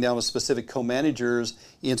WDFW sitting down with specific co-managers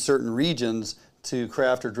in certain regions to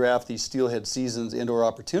craft or draft these steelhead seasons indoor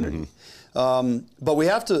opportunity. But we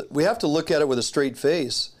have to look at it with a straight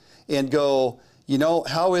face and go,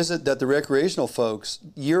 how is it that the recreational folks,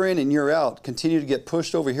 year in and year out, continue to get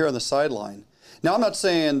pushed over here on the sideline? Now, I'm not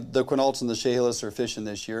saying the Quinaults and the Chehalis are fishing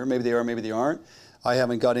this year. Maybe they are, maybe they aren't. I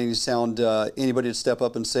haven't got any sound, anybody to step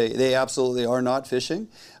up and say they absolutely are not fishing.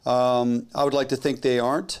 I would like to think they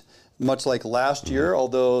aren't, much like last year,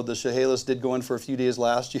 although the Chehalis did go in for a few days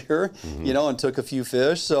last year, and took a few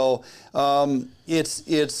fish. So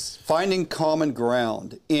it's finding common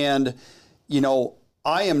ground. And,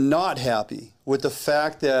 I am not happy with the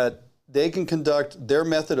fact that they can conduct their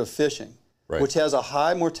method of fishing, which has a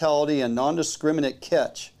high mortality and non-discriminate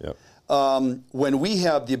catch, when we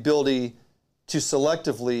have the ability to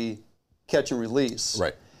selectively catch and release.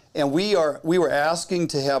 Right. And we were asking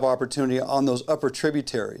to have opportunity on those upper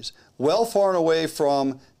tributaries, well far and away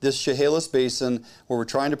from this Chehalis Basin, where we're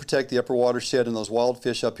trying to protect the upper watershed and those wild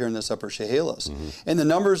fish up here in this upper Chehalis. And the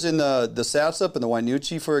numbers in the Satsup and the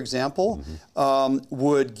Wainuchi, for example,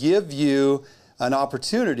 would give you an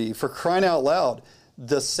opportunity for crying out loud.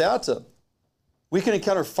 The Satsup, we can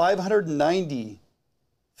encounter 590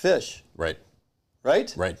 fish. Right.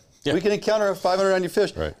 Right? Right. Yeah. We can encounter 590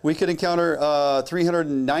 fish. Right. We could encounter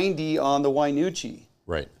 390 on the Wainuchi.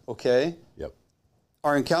 Right. Okay? Yep.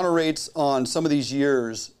 Our encounter rates on some of these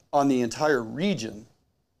years on the entire region,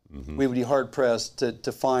 we would be hard-pressed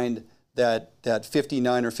to find that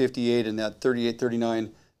 59 or 58 and that 38,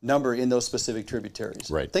 39 number in those specific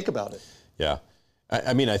tributaries. Right. Think about it. Yeah.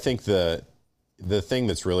 I mean, I think the thing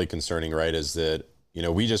that's really concerning, right, is that,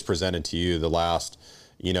 we just presented to you the last,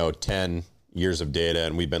 10 years of data,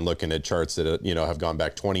 and we've been looking at charts that have gone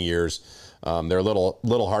back 20 years. They're a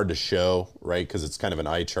little hard to show, right, because it's kind of an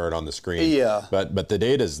eye chart on the screen. Yeah. But the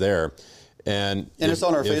data's there, and it's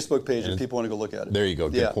on our Facebook page if people want to go look at it. There you go.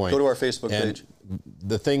 Good point. Go to our Facebook page.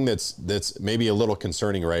 The thing that's maybe a little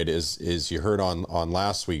concerning, right, is you heard on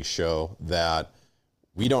last week's show that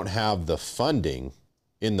we don't have the funding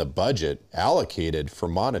in the budget allocated for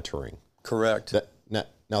monitoring. Correct.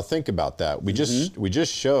 Now think about that. We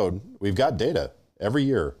just showed we've got data every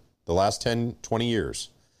year, the last 10, 20 years.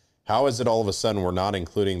 How is it all of a sudden we're not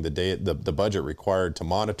including the budget required to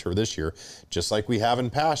monitor this year, just like we have in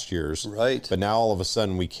past years? Right. But now all of a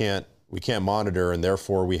sudden we can't monitor, and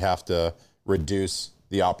therefore we have to reduce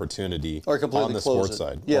the opportunity or completely on the close sports it.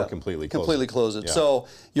 side. Yeah. Or completely close it. Yeah. So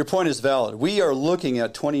your point is valid. We are looking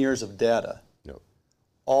at 20 years of data. Yep.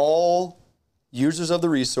 All users of the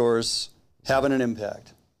resource having an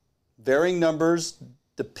impact. Varying numbers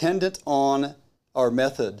dependent on our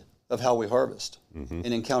method of how we harvest and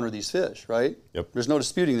encounter these fish, right? Yep. There's no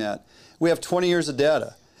disputing that. We have 20 years of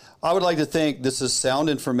data. I would like to think this is sound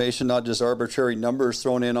information, not just arbitrary numbers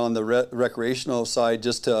thrown in on the recreational side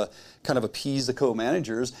just to kind of appease the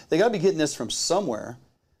co-managers. They got to be getting this from somewhere.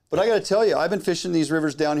 But I got to tell you, I've been fishing these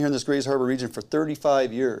rivers down here in this Grays Harbor region for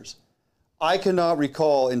 35 years. I cannot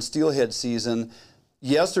recall in steelhead season,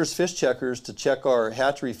 yes, there's fish checkers to check our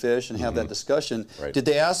hatchery fish and have that discussion. Right. Did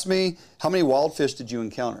they ask me, how many wild fish did you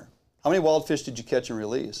encounter? How many wild fish did you catch and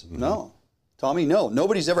release? No. Tommy, no.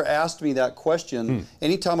 Nobody's ever asked me that question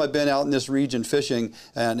anytime I've been out in this region fishing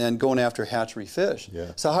and going after hatchery fish.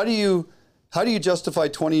 Yeah. So how do you justify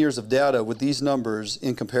 20 years of data with these numbers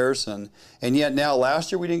in comparison? And yet now,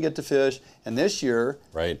 last year we didn't get to fish, and this year,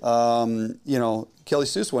 Right. Kelly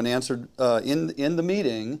Suswan answered in the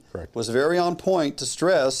meeting, Correct. was very on point to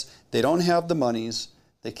stress they don't have the monies,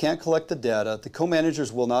 they can't collect the data. The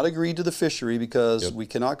co-managers will not agree to the fishery because we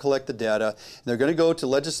cannot collect the data. And they're going to go to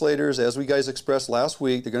legislators, as we guys expressed last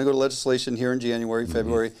week. They're going to go to legislation here in January,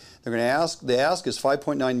 February. They're going to ask. The ask is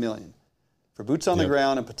 $5.9 million for boots on the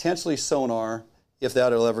ground and potentially sonar, if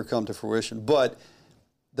that'll ever come to fruition. But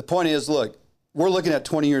the point is, look, we're looking at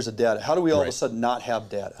 20 years of data. How do we all of a sudden not have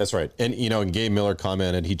data? That's right. And, and Gabe Miller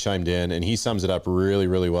commented, he chimed in, and he sums it up really,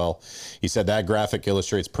 really well. He said that graphic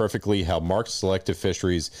illustrates perfectly how marked selective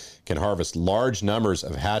fisheries can harvest large numbers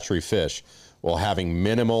of hatchery fish while having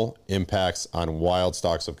minimal impacts on wild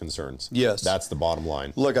stocks of concerns. Yes. That's the bottom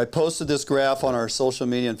line. Look, I posted this graph on our social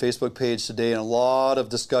media and Facebook page today, and a lot of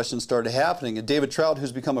discussions started happening. And David Trout,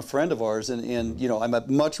 who's become a friend of ours, and I have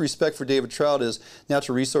much respect for David Trout as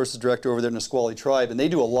Natural Resources Director over there in the Nisqually Tribe, and they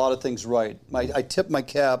do a lot of things right. I tip my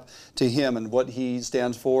cap to him and what he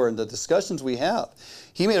stands for and the discussions we have.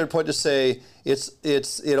 He made a point to say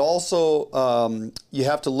it also you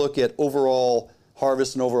have to look at overall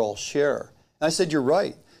harvest and overall share. And I said, you're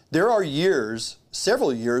right. There are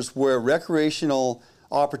several years, where recreational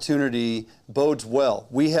opportunity bodes well.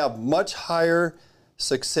 We have much higher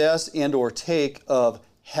success and or take of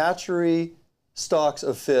hatchery stocks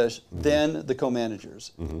of fish than the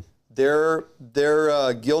co-managers. Their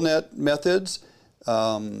gill net methods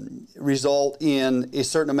result in a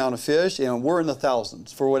certain amount of fish, and we're in the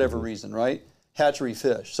thousands for whatever reason, right? Hatchery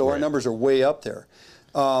fish. So our numbers are way up there.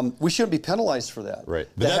 We shouldn't be penalized for that. Right.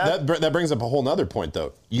 But that brings up a whole other point,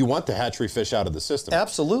 though. You want the hatchery fish out of the system.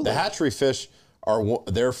 Absolutely. The hatchery fish are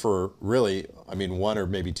there for really, one or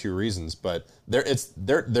maybe two reasons, but they're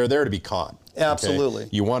there to be caught. Absolutely. Okay?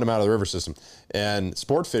 You want them out of the river system. And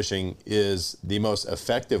sport fishing is the most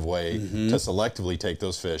effective way to selectively take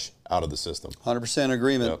those fish out of the system. 100%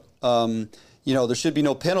 agreement. Yep. There should be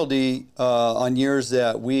no penalty on years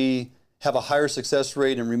that we have a higher success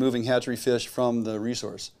rate in removing hatchery fish from the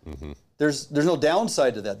resource. There's no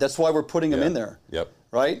downside to that. That's why we're putting them in there. Yep.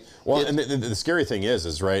 Right? Well, and the scary thing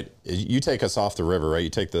is you take us off the river, right? You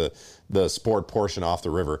take the sport portion off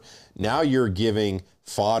the river. Now you're giving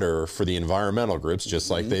fodder for the environmental groups,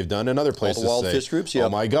 just like they've done in other places. All the wild fish groups, yeah. Oh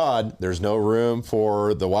my God, there's no room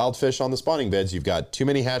for the wild fish on the spawning beds. You've got too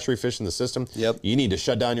many hatchery fish in the system. Yep. You need to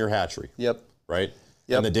shut down your hatchery. Yep. Right?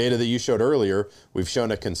 Yep. And the data that you showed earlier, we've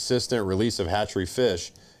shown a consistent release of hatchery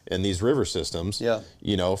fish in these river systems,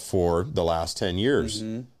 for the last 10 years.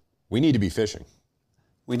 We need to be fishing.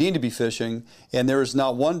 We need to be fishing, and there is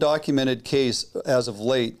not one documented case as of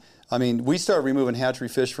late. We started removing hatchery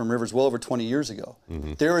fish from rivers well over 20 years ago.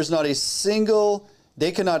 There is not a single,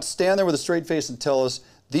 they cannot stand there with a straight face and tell us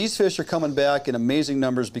these fish are coming back in amazing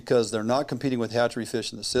numbers because they're not competing with hatchery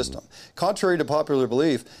fish in the system. Contrary to popular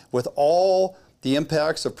belief, with all the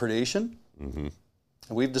impacts of predation, and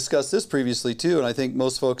we've discussed this previously too, and I think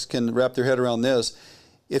most folks can wrap their head around this.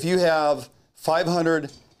 If you have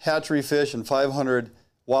 500 hatchery fish and 500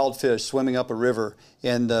 wild fish swimming up a river,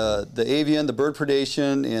 and the avian, the bird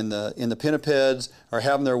predation, and the pinnipeds are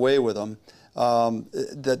having their way with them,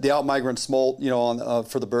 the outmigrant smolt,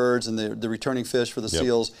 for the birds, and the returning fish for the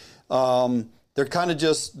seals, they're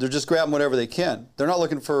just grabbing whatever they can. They're not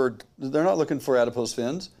looking for adipose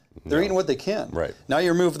fins. They're eating what they can. Right. Now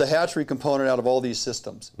you remove the hatchery component out of all these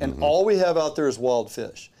systems, and all we have out there is wild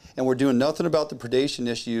fish. and we're doing nothing about the predation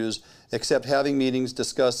issues except having meetings,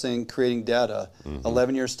 discussing, creating data,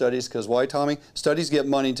 11-year studies, because why, Tommy? Studies get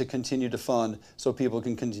money to continue to fund so people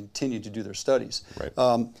can continue to do their studies. Right.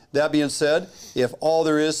 That being said, if all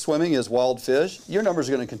there is swimming is wild fish, your numbers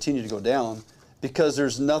are going to continue to go down because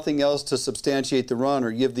there's nothing else to substantiate the run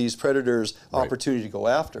or give these predators opportunity to go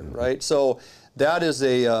after, right? So that is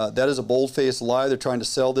a bold-faced lie. They're trying to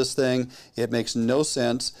sell this thing. It makes no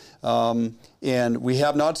sense. And we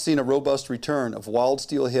have not seen a robust return of wild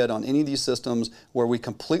steelhead on any of these systems where we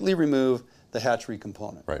completely remove the hatchery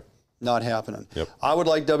component. Right. Not happening. Yep. I would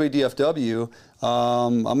like WDFW.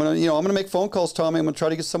 I'm gonna make phone calls, Tommy. I'm gonna try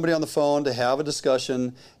to get somebody on the phone to have a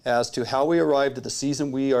discussion as to how we arrived at the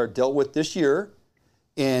season we are dealt with this year,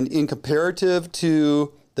 and in comparative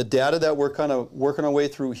to the data that we're kind of working our way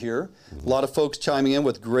through here. A lot of folks chiming in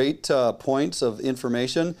with great points of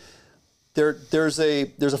information. There's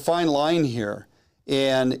a fine line here,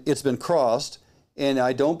 and it's been crossed, and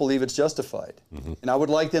I don't believe it's justified. And I would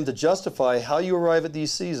like them to justify how you arrive at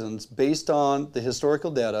these seasons based on the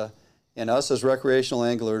historical data and us as recreational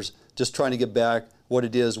anglers just trying to get back what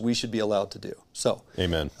it is we should be allowed to do. So,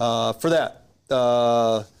 amen. For that,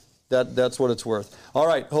 that's what it's worth. All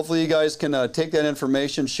right, hopefully you guys can take that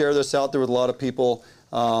information, share this out there with a lot of people.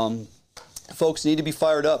 Folks need to be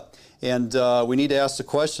fired up. And we need to ask the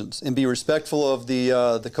questions and be respectful of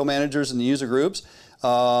the co-managers and the user groups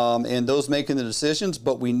and those making the decisions,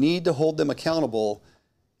 but we need to hold them accountable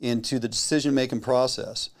into the decision-making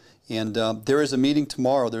process. And there is a meeting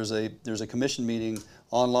tomorrow. There's a commission meeting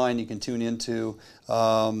online you can tune into.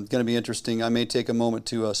 Going to be interesting. I may take a moment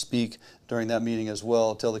to speak during that meeting as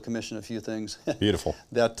well, tell the commission a few things Beautiful.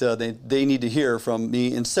 that they need to hear from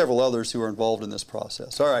me and several others who are involved in this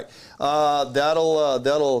process. All right,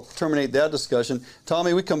 that'll terminate that discussion.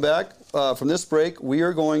 Tommy, we come back from this break. We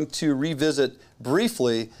are going to revisit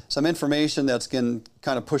briefly some information that's been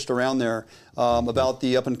kind of pushed around there about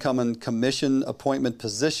the up-and-coming commission appointment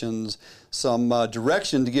positions, some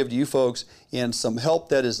direction to give to you folks, and some help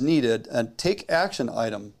that is needed, and take action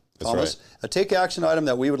item. Thomas, right. A take action item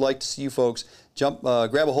that we would like to see you folks grab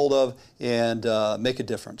a hold of and make a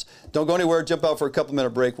difference. Don't go anywhere. Jump out for a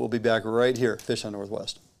couple-minute break. We'll be back right here, Fish on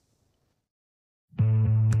Northwest.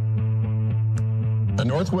 A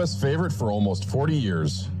Northwest favorite for almost 40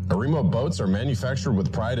 years, Arima boats are manufactured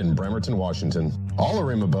with pride in Bremerton, Washington. All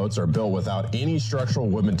Arima boats are built without any structural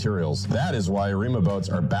wood materials. That is why Arima boats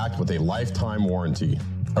are backed with a lifetime warranty.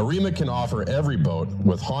 Arima can offer every boat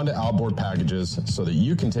with Honda outboard packages so that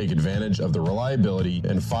you can take advantage of the reliability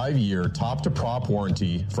and 5-year top-to-prop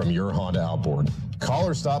warranty from your Honda outboard. Call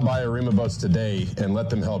or stop by Arima Boats today and let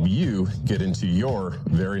them help you get into your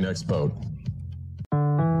very next boat.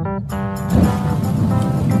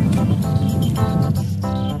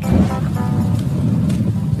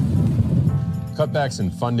 Cutbacks in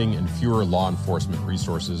funding and fewer law enforcement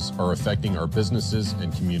resources are affecting our businesses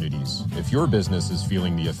and communities. If your business is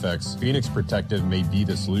feeling the effects, Phoenix Protective may be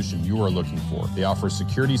the solution you are looking for. They offer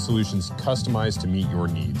security solutions customized to meet your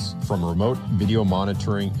needs. From remote video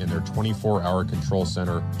monitoring in their 24-hour control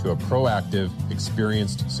center to a proactive,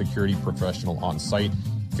 experienced security professional on site,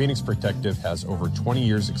 Phoenix Protective has over 20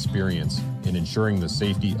 years experience in ensuring the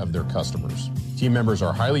safety of their customers. Team members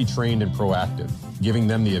are highly trained and proactive, giving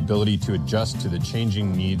them the ability to adjust to the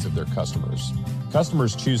changing needs of their customers.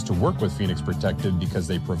 Customers choose to work with Phoenix Protective because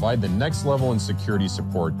they provide the next level in security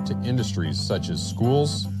support to industries such as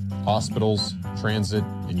schools, hospitals, transit,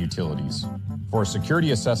 and utilities. For a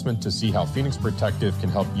security assessment to see how Phoenix Protective can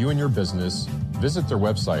help you and your business, visit their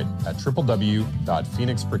website at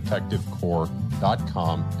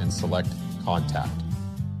www.phoenixprotectivecorps.com and select Contact.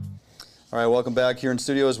 All right, welcome back here in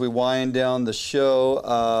studio as we wind down the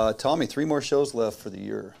show. Tommy, 3 more shows left for the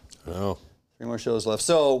year. Oh. 3 more shows left.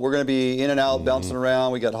 So we're going to be in and out, bouncing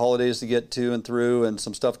around. We got holidays to get to and through and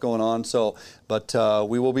some stuff going on. So, but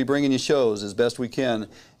we will be bringing you shows as best we can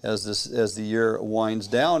as the year winds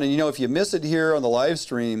down. And, you know, if you miss it here on the live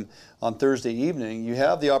stream on Thursday evening, you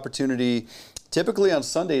have the opportunity, typically on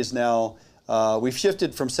Sundays now. We've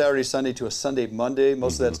shifted from Saturday, Sunday to a Sunday, Monday.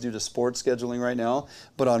 Most of that's due to sports scheduling right now.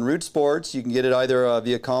 But on Root Sports, you can get it either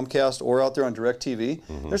via Comcast or out there on DirecTV.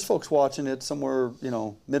 There's folks watching it somewhere, you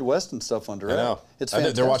know, Midwest and stuff on Direct. I know. It's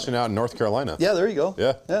fantastic. They're watching it out in North Carolina. Yeah, there you go.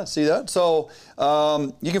 Yeah, see that? So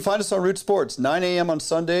you can find us on Root Sports, 9 a.m. on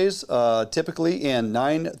Sundays, typically, and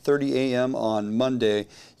 9:30 a.m. on Monday.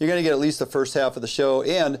 You're going to get at least the first half of the show,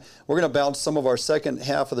 and we're going to bounce some of our second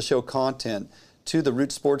half of the show content to the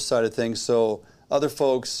Root Sports side of things, so other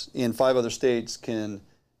folks in 5 other states can,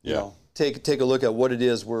 you know, take a look at what it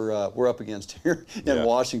is we're up against here in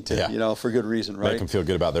Washington, for good reason, right? Make them feel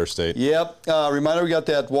good about their state. Yep. Reminder, we got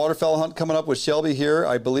that waterfowl hunt coming up with Shelby here.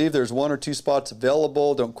 I believe there's 1 or 2 spots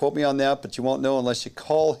available. Don't quote me on that, but you won't know unless you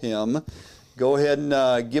call him. Go ahead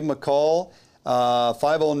and give him a call.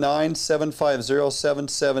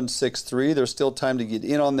 509-750-7763. There's still time to get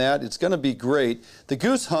in on that. It's going to be great. The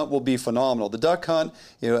goose hunt will be phenomenal. The duck hunt,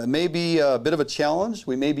 it may be a bit of a challenge.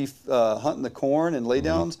 We may be hunting the corn and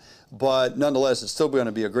laydowns, but nonetheless, it's still going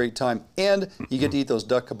to be a great time. And you get to eat those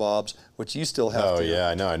duck kebabs, which you still have to. Oh yeah,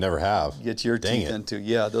 I know. I never have. Get your teeth into.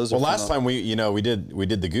 Yeah, those are. Well, last time we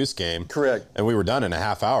did the goose game. Correct. And we were done in a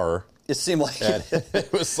half hour. It seemed like it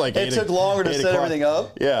was like it took longer to set everything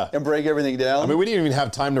up, and break everything down. I mean, we didn't even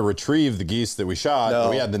have time to retrieve the geese that we shot. No.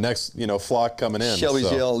 We had the next, flock coming in.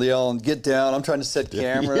 Shelby's yelling, "Get down!" I'm trying to set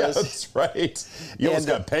cameras. Yeah, that's right. You almost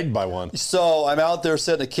got pegged by one. So I'm out there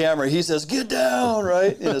setting a camera. He says, "Get down!"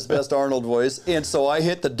 Right in his best Arnold voice. And so I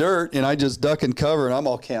hit the dirt and I just duck and cover, and I'm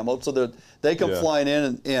all camoed. So they come flying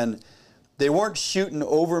in, and they weren't shooting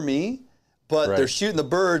over me. But they're shooting the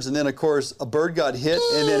birds, and then, of course, a bird got hit,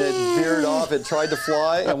 and then it veered off. It tried to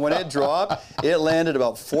fly, and when it dropped, it landed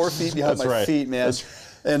about 4 feet behind my feet, man.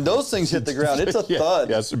 And those things hit the ground. It's a thud.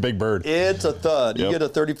 Yeah, it's a big bird. It's a thud. Yep. You get a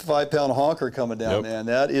 35-pound honker coming down, man.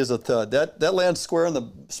 That is a thud. That lands square in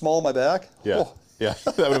the small of my back. Yeah. Oh. Yeah,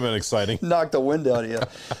 that would have been exciting. Knocked the wind out of you.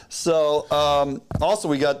 So, also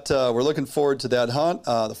we're looking forward to that hunt.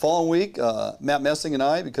 The following week, Matt Messing and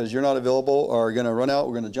I, because you're not available, are going to run out.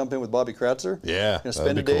 We're going to jump in with Bobby Kratzer. Yeah, going to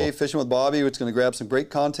spend a day fishing with Bobby. It's going to grab some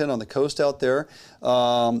great content on the coast out there. We're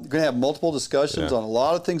going to have multiple discussions on a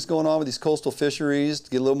lot of things going on with these coastal fisheries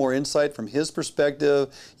to get a little more insight from his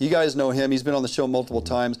perspective. You guys know him. He's been on the show multiple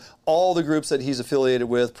times. All the groups that he's affiliated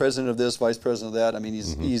with, president of this, vice president of that. I mean,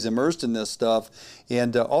 he's immersed in this stuff.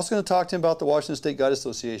 And also going to talk to him about the Washington State Guide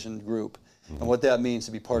Association group and what that means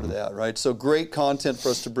to be part of that, right? So great content for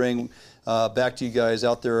us to bring back to you guys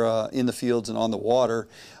out there in the fields and on the water.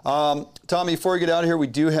 Tommy, before we get out of here, we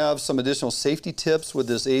do have some additional safety tips with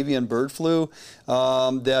this avian bird flu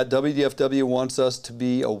that WDFW wants us to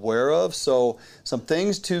be aware of. So some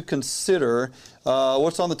things to consider.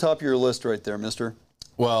 What's on the top of your list right there, mister?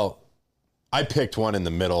 Well, I picked one in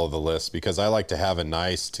the middle of the list because I like to have a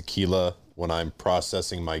nice tequila when I'm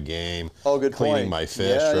processing my game, cleaning my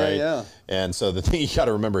fish, right? Yeah. And so the thing you got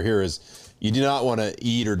to remember here is you do not want to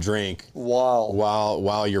eat or drink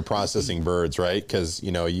while you're processing birds, right? Because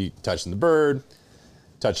you touching the bird,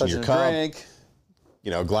 touching your cup, drink,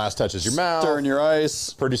 glass touches your mouth, stirring your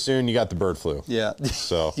ice. Pretty soon you got the bird flu. Yeah.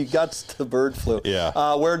 So you got the bird flu.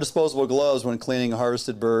 Yeah. Wear disposable gloves when cleaning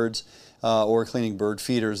harvested birds. Or cleaning bird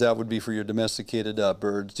feeders. That would be for your domesticated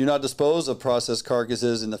birds. Do not dispose of processed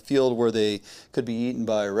carcasses in the field where they could be eaten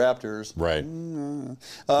by raptors. Right.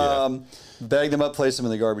 Bag them up, place them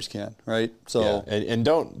in the garbage can, right? So and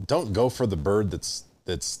don't go for the bird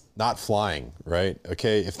that's not flying, right?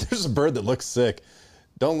 Okay, if there's a bird that looks sick,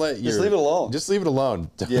 just leave it alone. Just leave it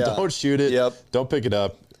alone. Don't shoot it. Don't pick it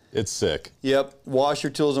up. It's sick. Yep. Wash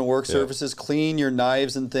your tools and work surfaces. Clean your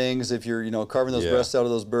knives and things. If you're, carving those breasts out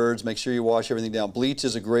of those birds, make sure you wash everything down. Bleach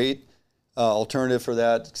is a great alternative for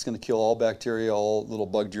that. It's going to kill all bacteria, all little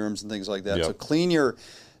bug germs and things like that. Yep. So clean your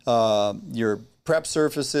prep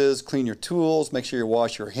surfaces. Clean your tools. Make sure you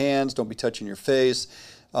wash your hands. Don't be touching your face.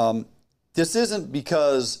 This isn't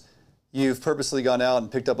because you've purposely gone out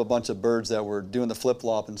and picked up a bunch of birds that were doing the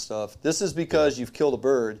flip-flop and stuff. This is because you've killed a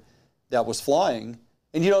bird that was flying.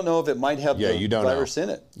 And you don't know if it might have the virus in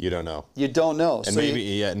it. You don't know. You don't know. And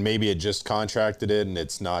maybe it just contracted it and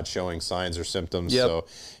it's not showing signs or symptoms. Yep. So,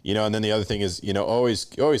 and then the other thing is,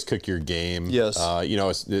 always cook your game. Yes.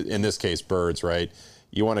 In this case, birds, right?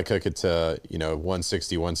 You want to cook it to,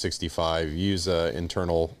 160, 165. Use an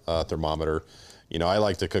internal thermometer. I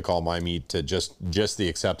like to cook all my meat to just the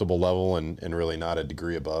acceptable level and really not a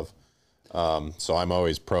degree above. So I'm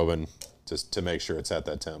always probing to make sure it's at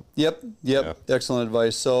that temp. Yep. Yeah. Excellent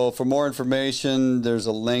advice. So for more information, there's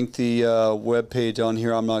a lengthy web page on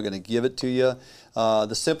here. I'm not going to give it to you.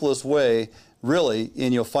 The simplest way, really,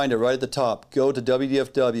 and you'll find it right at the top, go to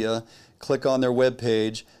WDFW, click on their web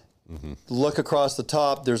page, look across the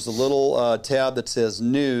top. There's a little tab that says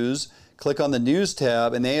News. Click on the News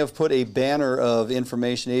tab, and they have put a banner of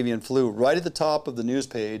information avian flu right at the top of the news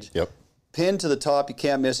page. Yep. Pinned to the top. You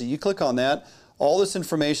can't miss it. You click on that. All this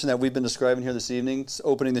information that we've been describing here this evening,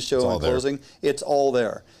 opening the show and closing, it's all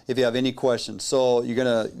there if you have any questions. So you're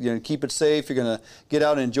gonna keep it safe. You're going to get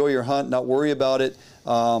out and enjoy your hunt, not worry about it.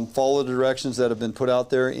 Follow the directions that have been put out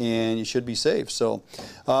there, and you should be safe. So,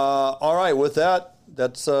 all right, with that,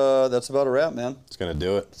 that's about a wrap, man. It's going to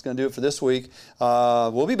do it. It's going to do it for this week.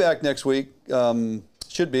 We'll be back next week.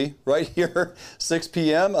 Should be right here, 6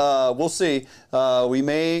 p.m. We'll see. We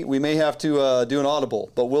may have to do an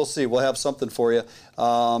audible, but we'll see. We'll have something for you.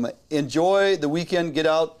 Enjoy the weekend. Get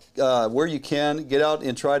out where you can. Get out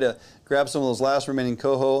and try to grab some of those last remaining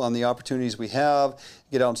coho on the opportunities we have.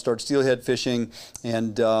 Get out and start steelhead fishing.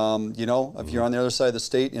 And, if you're on the other side of the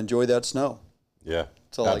state, enjoy that snow. Yeah,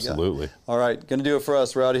 that's all absolutely. I got. All right, going to do it for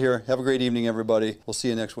us. We're out of here. Have a great evening, everybody. We'll see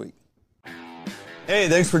you next week. Hey,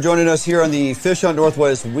 thanks for joining us here on the Fish Hunt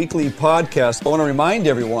Northwest Weekly Podcast. I want to remind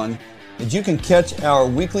everyone that you can catch our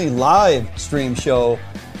weekly live stream show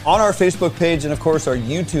on our Facebook page and, of course, our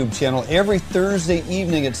YouTube channel every Thursday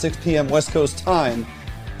evening at 6 p.m. West Coast time.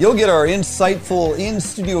 You'll get our insightful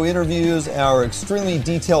in-studio interviews, our extremely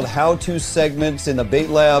detailed how-to segments in the bait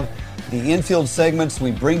lab, the infield segments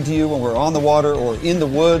we bring to you when we're on the water or in the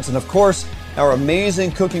woods, and, of course, our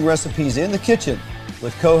amazing cooking recipes in the kitchen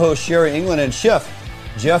with co-host Sherry England and Chef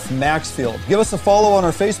Jeff Maxfield. Give us a follow on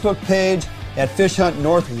our Facebook page at Fish Hunt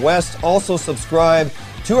Northwest. Also subscribe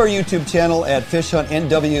to our YouTube channel at Fish Hunt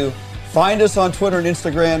NW. Find us on Twitter and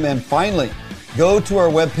Instagram. And finally, go to our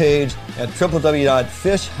webpage at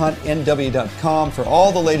www.fishhuntnw.com for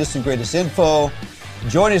all the latest and greatest info.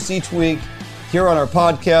 Join us each week here on our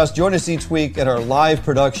podcast. Join us each week at our live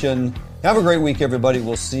production. Have a great week, everybody.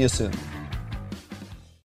 We'll see you soon.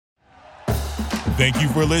 Thank you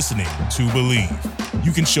for listening to Believe.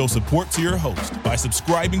 You can show support to your host by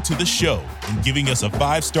subscribing to the show and giving us a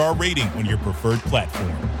 5-star rating on your preferred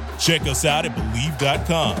platform. Check us out at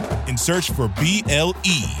Believe.com and search for BLEAV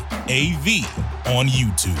on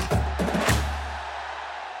YouTube.